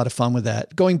having a lot of fun with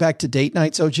that. Going back to date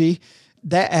nights, OG,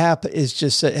 that app is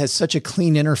just has such a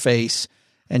clean interface,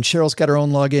 and Cheryl's got her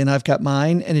own login. I've got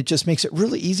mine, and it just makes it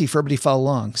really easy for everybody to follow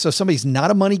along. So if somebody's not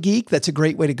a money geek, that's a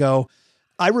great way to go.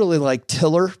 I really like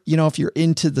Tiller, you know, if you're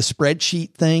into the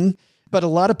spreadsheet thing, but a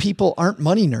lot of people aren't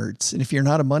money nerds. And if you're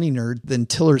not a money nerd, then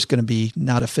Tiller's going to be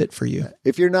not a fit for you.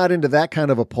 If you're not into that kind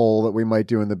of a poll that we might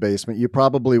do in the basement, you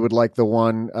probably would like the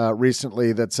one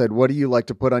recently that said, what do you like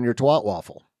to put on your twat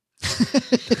waffle?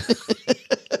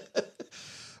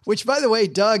 Which, by the way,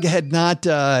 Doug had not,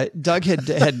 Doug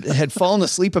had fallen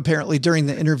asleep apparently during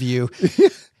the interview.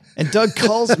 And Doug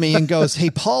calls me and goes, hey,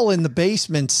 Paul in the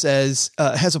basement says,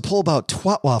 has a poll about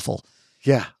twat waffle.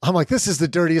 Yeah. I'm like, this is the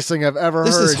dirtiest thing I've ever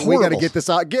heard. We got to get this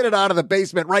out. Get it out of the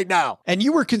basement right now. And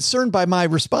you were concerned by my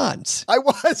response. I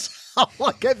was. I'm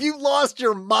like, have you lost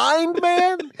your mind,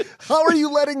 man? How are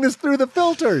you letting this through the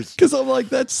filters? Because I'm like,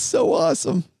 that's so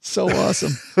awesome. So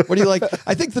awesome. What do you like?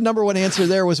 I think the number one answer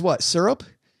there was what? Syrup?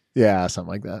 Yeah,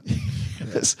 something like that.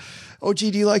 Yes. OG, do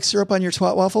you like syrup on your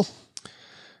twat waffle?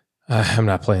 I'm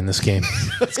not playing this game.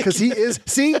 It's because he is.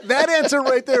 See, that answer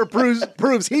right there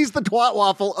proves he's the twat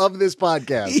waffle of this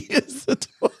podcast. He is the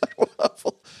twat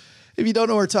waffle. If you don't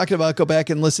know what we're talking about, go back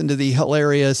and listen to the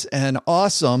hilarious and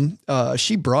awesome.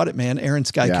 She brought it, man. Erin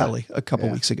Sky Kelly a couple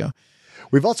weeks ago.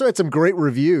 We've also had some great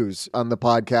reviews on the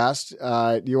podcast.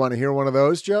 Do you want to hear one of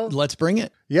those, Joe? Let's bring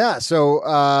it. Yeah.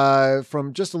 So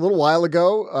from just a little while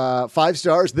ago, 5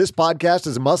 stars. This podcast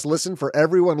is a must listen for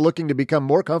everyone looking to become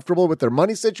more comfortable with their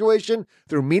money situation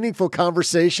through meaningful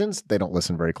conversations. They don't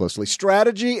listen very closely.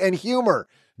 Strategy and humor.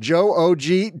 Joe,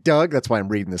 OG, Doug, that's why I'm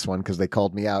reading this one because they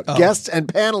called me out. Guests and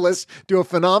panelists do a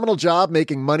phenomenal job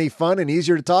making money fun and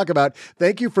easier to talk about.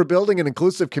 Thank you for building an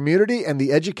inclusive community and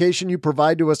the education you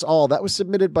provide to us all. That was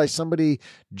submitted by somebody,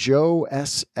 Joe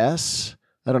SS.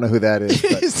 I don't know who that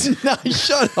is. No,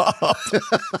 shut up.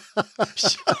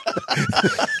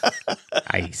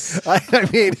 Nice. I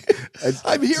mean,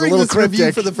 I'm hearing this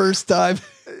review for the first time.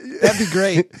 That'd be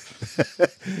great.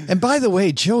 And by the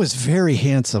way, Joe is very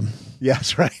handsome. Yeah,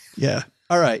 that's right. Yeah.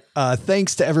 All right.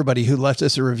 Thanks to everybody who left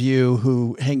us a review,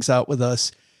 who hangs out with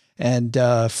us and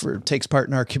takes part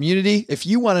in our community. If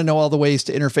you want to know all the ways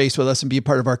to interface with us and be a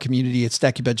part of our community, it's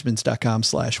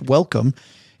stackingbenjamins.com/welcome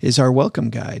is our welcome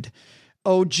guide.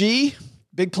 OG,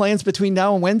 big plans between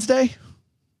now and Wednesday?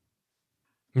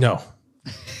 No.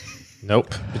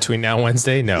 Nope. Between now and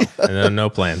Wednesday, no. No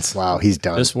plans. Wow, he's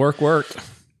done. Just work.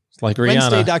 It's like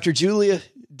Rihanna. Wednesday, Dr. Julia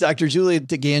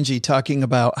DeGangi talking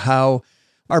about how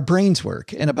our brains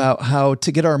work and about how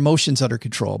to get our emotions under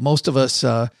control. Most of us,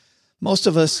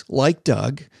 like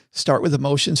Doug, start with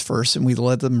emotions first and we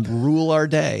let them rule our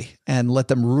day and let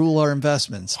them rule our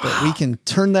investments. Wow. But we can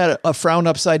turn that a frown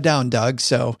upside down, Doug.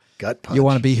 So gut punch. You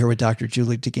want to be here with Dr.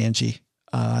 Julie DeGangi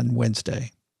on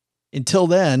Wednesday. Until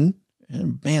then,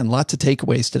 man, lots of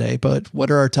takeaways today, but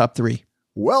what are our top 3?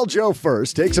 Well, Joe,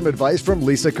 first, take some advice from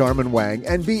Lisa Carmen Wang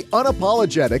and be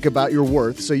unapologetic about your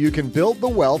worth so you can build the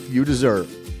wealth you deserve.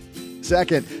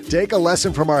 Second, take a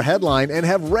lesson from our headline and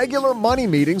have regular money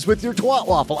meetings with your twat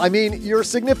waffle. I mean, your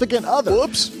significant other.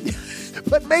 Whoops.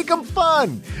 But make them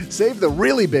fun. Save the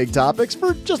really big topics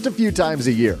for just a few times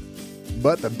a year.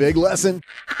 But the big lesson?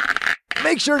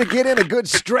 Make sure to get in a good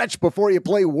stretch before you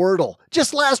play Wordle.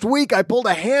 Just last week, I pulled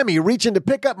a hammy reaching to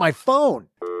pick up my phone.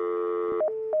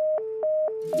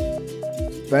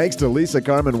 Thanks to Lisa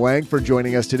Carmen Wang for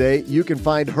joining us today. You can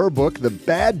find her book, The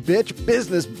Bad Bitch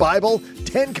Business Bible,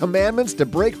 10 Commandments to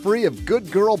Break Free of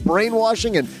Good Girl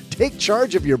Brainwashing and Take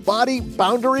Charge of Your Body,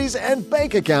 Boundaries, and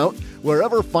Bank Account,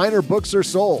 wherever finer books are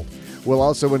sold. We'll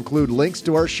also include links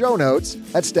to our show notes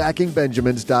at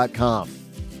stackingbenjamins.com.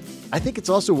 I think it's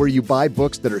also where you buy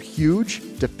books that are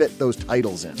huge to fit those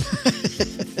titles in.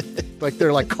 Like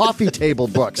they're like coffee table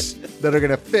books that are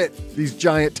going to fit these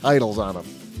giant titles on them.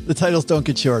 The titles don't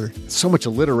get shorter. So much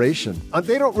alliteration.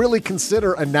 They don't really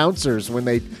consider announcers when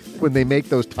they make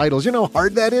those titles. You know how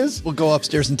hard that is? We'll go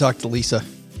upstairs and talk to Lisa.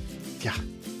 Yeah.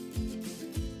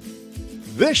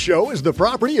 This show is the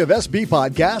property of SB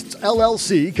Podcasts,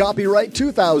 LLC, copyright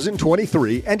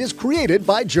 2023, and is created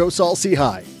by Joe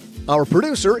Saul-Sehy. Our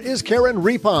producer is Karen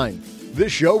Repine.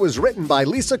 This show was written by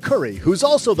Lisa Curry, who's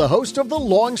also the host of the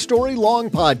Long Story Long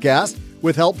podcast,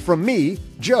 with help from me,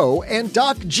 Joe, and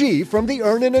Doc G from the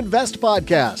Earn and Invest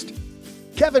podcast.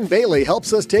 Kevin Bailey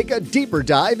helps us take a deeper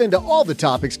dive into all the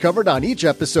topics covered on each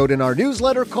episode in our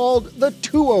newsletter called The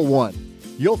 201.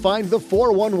 You'll find the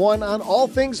 411 on all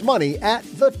things money at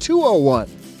The 201.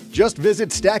 Just visit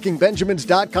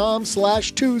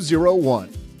stackingbenjamins.com/201.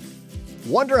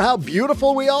 Wonder how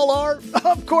beautiful we all are?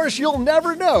 Of course, you'll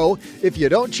never know if you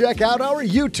don't check out our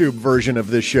YouTube version of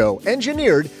this show,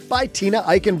 engineered by Tina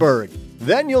Eichenberg.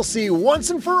 Then you'll see once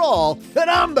and for all that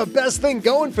I'm the best thing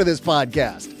going for this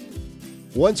podcast.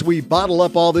 Once we bottle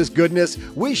up all this goodness,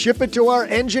 we ship it to our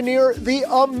engineer, the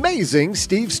amazing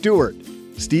Steve Stewart.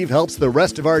 Steve helps the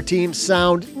rest of our team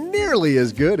sound nearly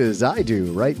as good as I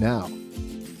do right now.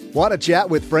 Want to chat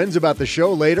with friends about the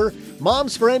show later?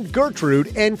 Mom's friend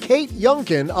Gertrude and Kate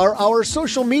Youngkin are our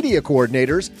social media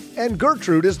coordinators, and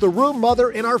Gertrude is the room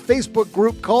mother in our Facebook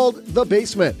group called The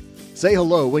Basement. Say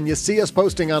hello when you see us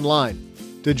posting online.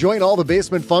 To join all the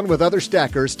basement fun with other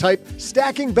stackers, type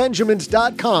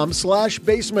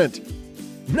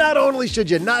stackingbenjamins.com/basement. Not only should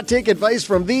you not take advice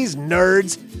from these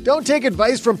nerds, don't take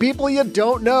advice from people you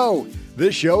don't know.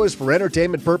 This show is for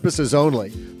entertainment purposes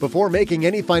only. Before making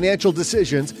any financial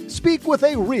decisions, speak with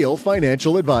a real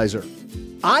financial advisor.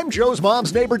 I'm Joe's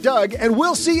mom's neighbor, Doug, and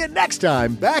we'll see you next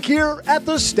time back here at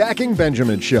the Stacking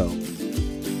Benjamin Show.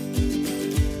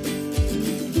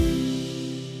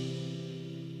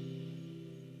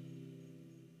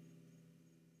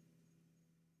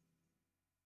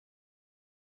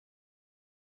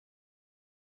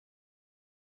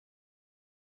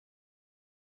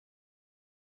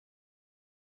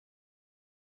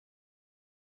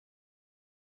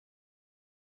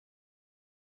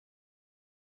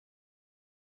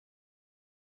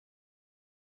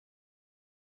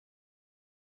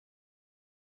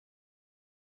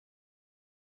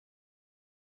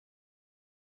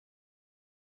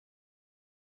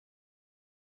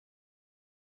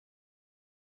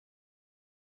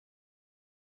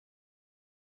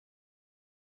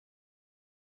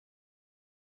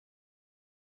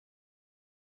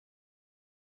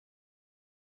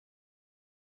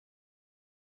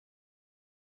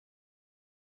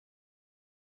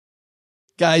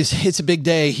 Guys, it's a big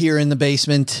day here in the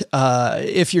basement.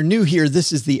 If you're new here,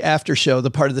 this is the after show, the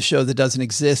part of the show that doesn't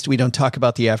exist. We don't talk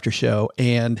about the after show.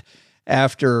 And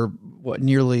after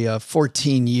nearly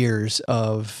 14 years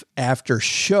of after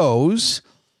shows,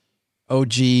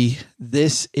 OG,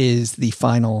 this is the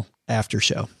final after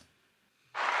show.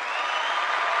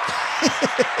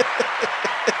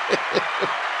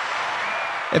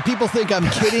 And people think I'm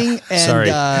kidding. And, sorry.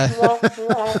 Yes,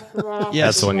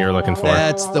 that's the one you're looking for.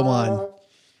 That's the one.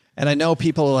 And I know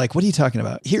people are like, what are you talking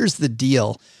about? Here's the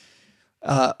deal.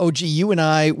 OG, you and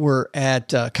I were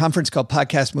at a conference called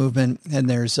Podcast Movement, and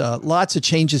there's lots of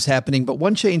changes happening. But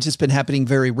one change that's been happening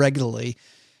very regularly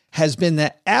has been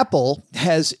that Apple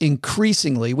has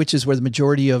increasingly, which is where the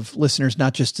majority of listeners,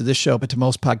 not just to this show, but to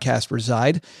most podcasts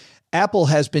reside, Apple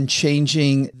has been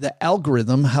changing the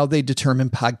algorithm, how they determine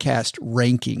podcast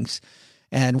rankings.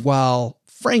 And while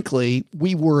frankly,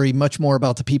 we worry much more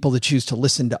about the people that choose to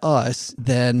listen to us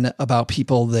than about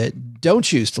people that don't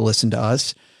choose to listen to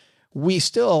us. We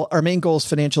still, our main goal is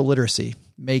financial literacy,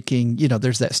 making,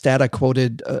 there's that stat I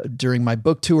quoted during my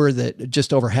book tour that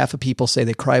just over half of people say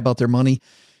they cry about their money.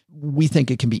 We think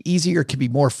it can be easier, it can be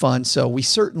more fun. So we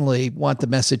certainly want the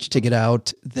message to get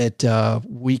out that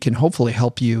we can hopefully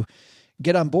help you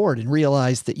get on board and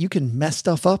realize that you can mess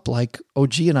stuff up like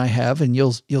OG and I have, and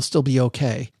you'll still be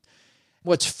okay.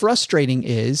 What's frustrating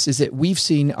is that we've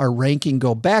seen our ranking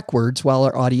go backwards while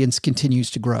our audience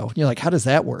continues to grow. You're like, how does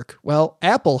that work? Well,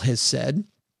 Apple has said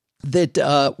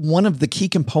that one of the key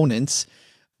components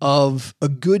of a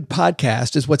good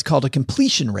podcast is what's called a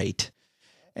completion rate.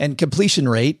 And completion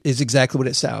rate is exactly what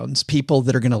it sounds. People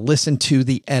that are going to listen to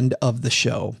the end of the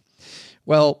show.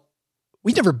 Well,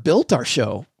 we never built our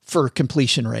show for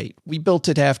completion rate. We built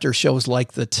it after shows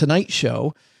like The Tonight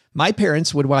Show. My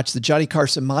parents would watch the Johnny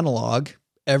Carson monologue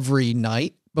every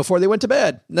night before they went to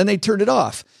bed, and then they turned it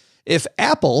off. If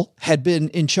Apple had been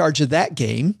in charge of that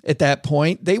game at that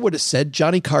point, they would have said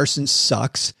Johnny Carson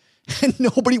sucks and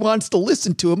nobody wants to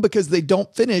listen to him because they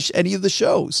don't finish any of the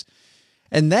shows.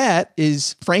 And that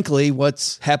is, frankly,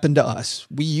 what's happened to us.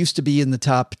 We used to be in the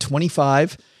top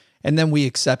 25, and then we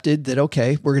accepted that,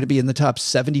 okay, we're going to be in the top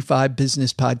 75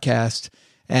 business podcasts.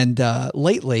 And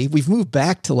lately, we've moved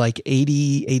back to like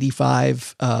 80,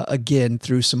 85 again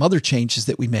through some other changes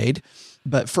that we made.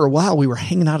 But for a while, we were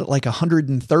hanging out at like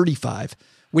 135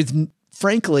 with,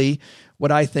 frankly,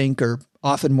 what I think are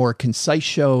often more concise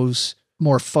shows,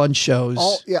 more fun shows.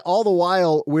 All the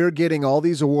while we're getting all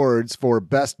these awards for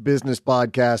best business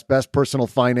podcast, best personal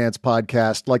finance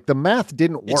podcast. Like the math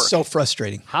didn't work. It's so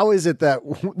frustrating. How is it that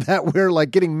we're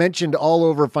like getting mentioned all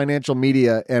over financial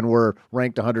media and we're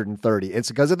ranked 130? It's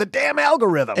because of the damn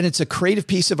algorithm. And it's a creative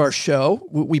piece of our show.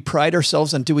 We pride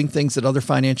ourselves on doing things that other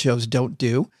finance shows don't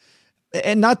do.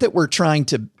 And not that we're trying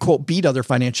to, quote, beat other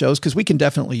finance shows, because we can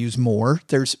definitely use more.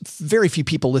 There's very few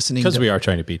people listening. Because we are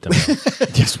trying to beat them.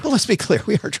 Yes, well, let's be clear.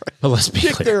 We are trying to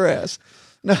kick their ass.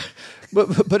 No,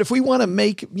 but if we want to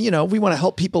make, we want to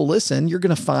help people listen, you're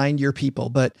going to find your people.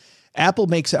 But Apple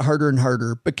makes it harder and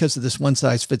harder because of this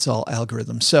one-size-fits-all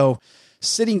algorithm. So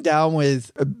sitting down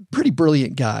with a pretty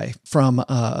brilliant guy from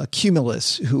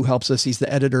Cumulus who helps us, he's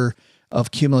the editor of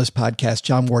Cumulus podcast,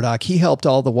 John Wardock. He helped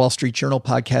all the Wall Street Journal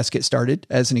podcasts get started,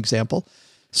 as an example.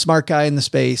 Smart guy in the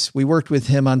space. We worked with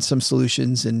him on some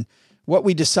solutions. And what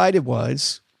we decided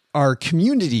was our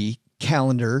community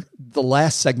calendar, the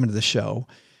last segment of the show,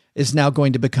 is now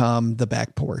going to become the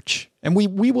back porch. And we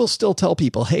will still tell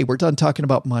people, hey, we're done talking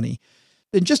about money.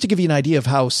 And just to give you an idea of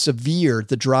how severe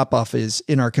the drop-off is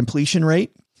in our completion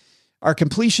rate,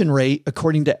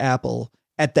 according to Apple,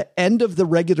 at the end of the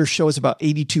regular show is about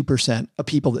 82% of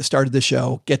people that started the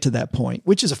show get to that point,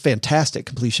 which is a fantastic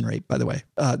completion rate, by the way.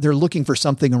 They're looking for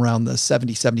something around the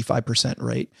 70-75%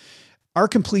 rate. Our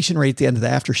completion rate at the end of the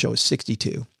after show is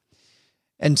 62.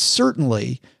 And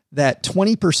certainly that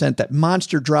 20%, that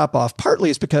monster drop off,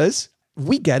 partly is because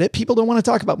we get it. People don't want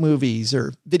to talk about movies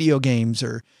or video games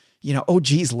or,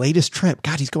 OG's latest trip.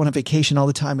 God, he's going on vacation all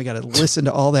the time. We got to listen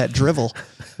to all that drivel.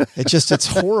 It's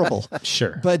horrible.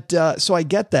 Sure. But so I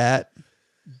get that.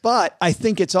 But I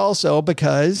think it's also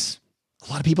because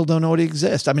a lot of people don't know it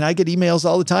exists. I mean, I get emails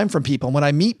all the time from people. And when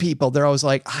I meet people, they're always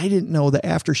like, I didn't know the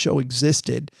after show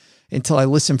existed until I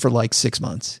listened for like 6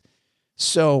 months.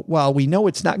 So while we know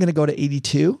it's not going to go to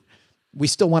 82, we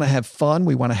still want to have fun.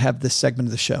 We want to have this segment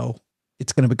of the show.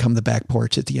 It's going to become the back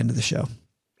porch at the end of the show.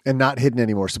 And not hidden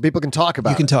anymore. So people can talk about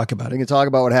it. You can talk about it. You can talk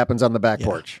about what happens on the back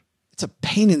porch. It's a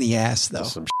pain in the ass, though.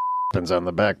 Some happens on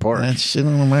the back porch. That shit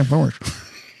on the back porch.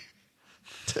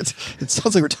 It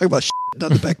sounds like we're talking about shit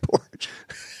on the back porch.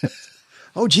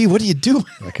 Oh, gee, what are you doing?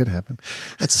 That could happen.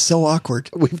 That's so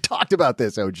awkward. We've talked about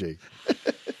this, OG.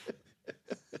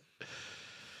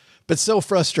 But so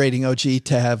frustrating, OG,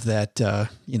 to have that,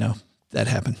 that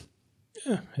happen.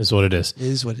 Yeah, is what it is. It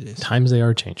is what it is. Times they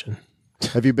are changing.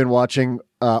 Have you been watching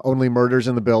Only Murders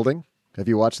in the Building? Have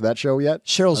you watched that show yet?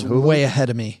 Cheryl's way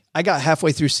ahead of me. I got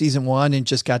halfway through season 1 and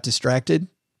just got distracted,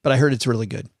 but I heard it's really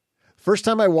good. First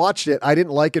time I watched it, I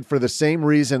didn't like it for the same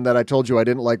reason that I told you I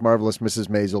didn't like Marvelous Mrs.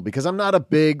 Maisel, because I'm not a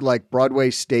big Broadway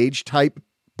stage type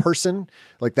person,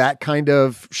 like that kind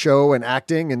of show and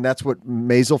acting. And that's what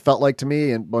Maisel felt like to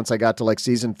me. And once I got to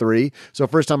season 3. So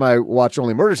first time I watched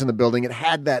Only Murders in the Building, it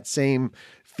had that same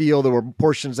feel. There were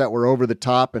portions that were over the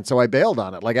top. And so I bailed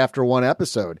on it after one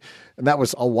episode. And that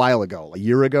was a while ago, a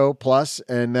year ago plus.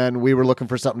 And then we were looking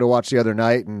for something to watch the other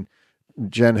night, and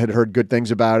Jen had heard good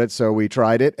things about it. So we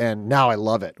tried it, and now I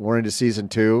love it. We're into season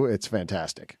 2. It's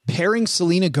fantastic. Pairing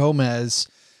Selena Gomez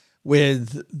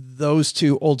with those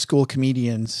two old school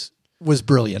comedians was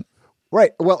brilliant.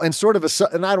 Right. Well, and sort of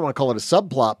and I don't want to call it a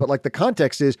subplot, but the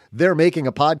context is they're making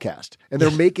a podcast, and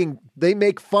they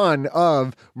make fun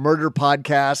of murder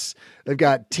podcasts. They've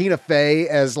got Tina Fey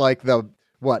as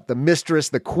the mistress,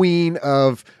 the queen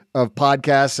of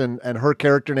podcasts, and her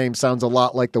character name sounds a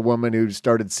lot like the woman who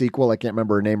started Sequel. I can't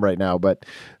remember her name right now, but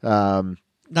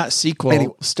not Sequel.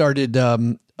 Anyway, started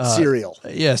Serial.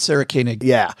 Yeah, Sarah Koenig.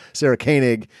 Yeah, Sarah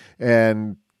Koenig,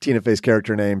 and Tina Fey's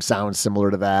character name sounds similar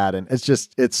to that, and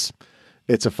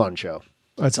it's a fun show.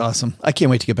 That's awesome. I can't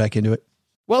wait to get back into it.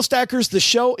 Well, Stackers, the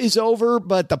show is over,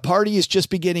 but the party is just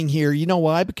beginning here. You know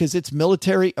why? Because it's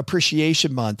Military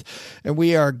Appreciation Month, and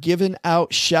we are giving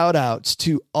out shout outs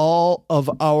to all of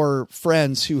our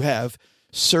friends who have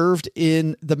served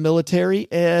in the military.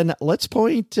 And let's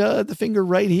point the finger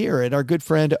right here at our good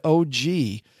friend OG,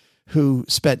 who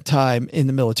spent time in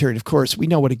the military. And of course, we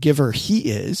know what a giver he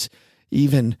is,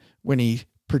 even when he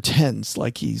pretends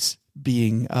like he's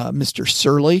being Mr.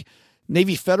 Surly.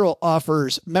 Navy Federal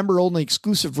offers member-only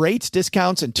exclusive rates,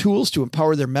 discounts, and tools to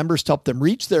empower their members to help them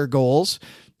reach their goals.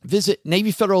 Visit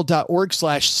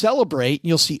NavyFederal.org/celebrate, and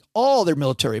you'll see all their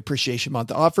Military Appreciation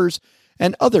Month offers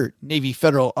and other Navy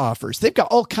Federal offers. They've got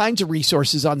all kinds of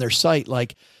resources on their site,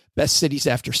 like best cities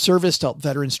after service to help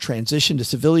veterans transition to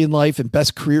civilian life, and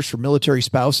best careers for military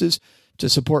spouses to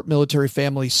support military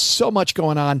families. So much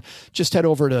going on. Just head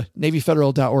over to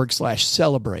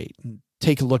NavyFederal.org/celebrate and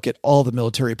take a look at all the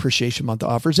Military Appreciation Month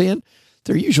offers and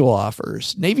their usual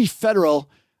offers. Navy Federal,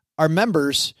 our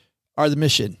members are the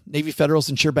mission. Navy Federal is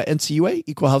insured by NCUA,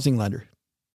 Equal Housing Lender.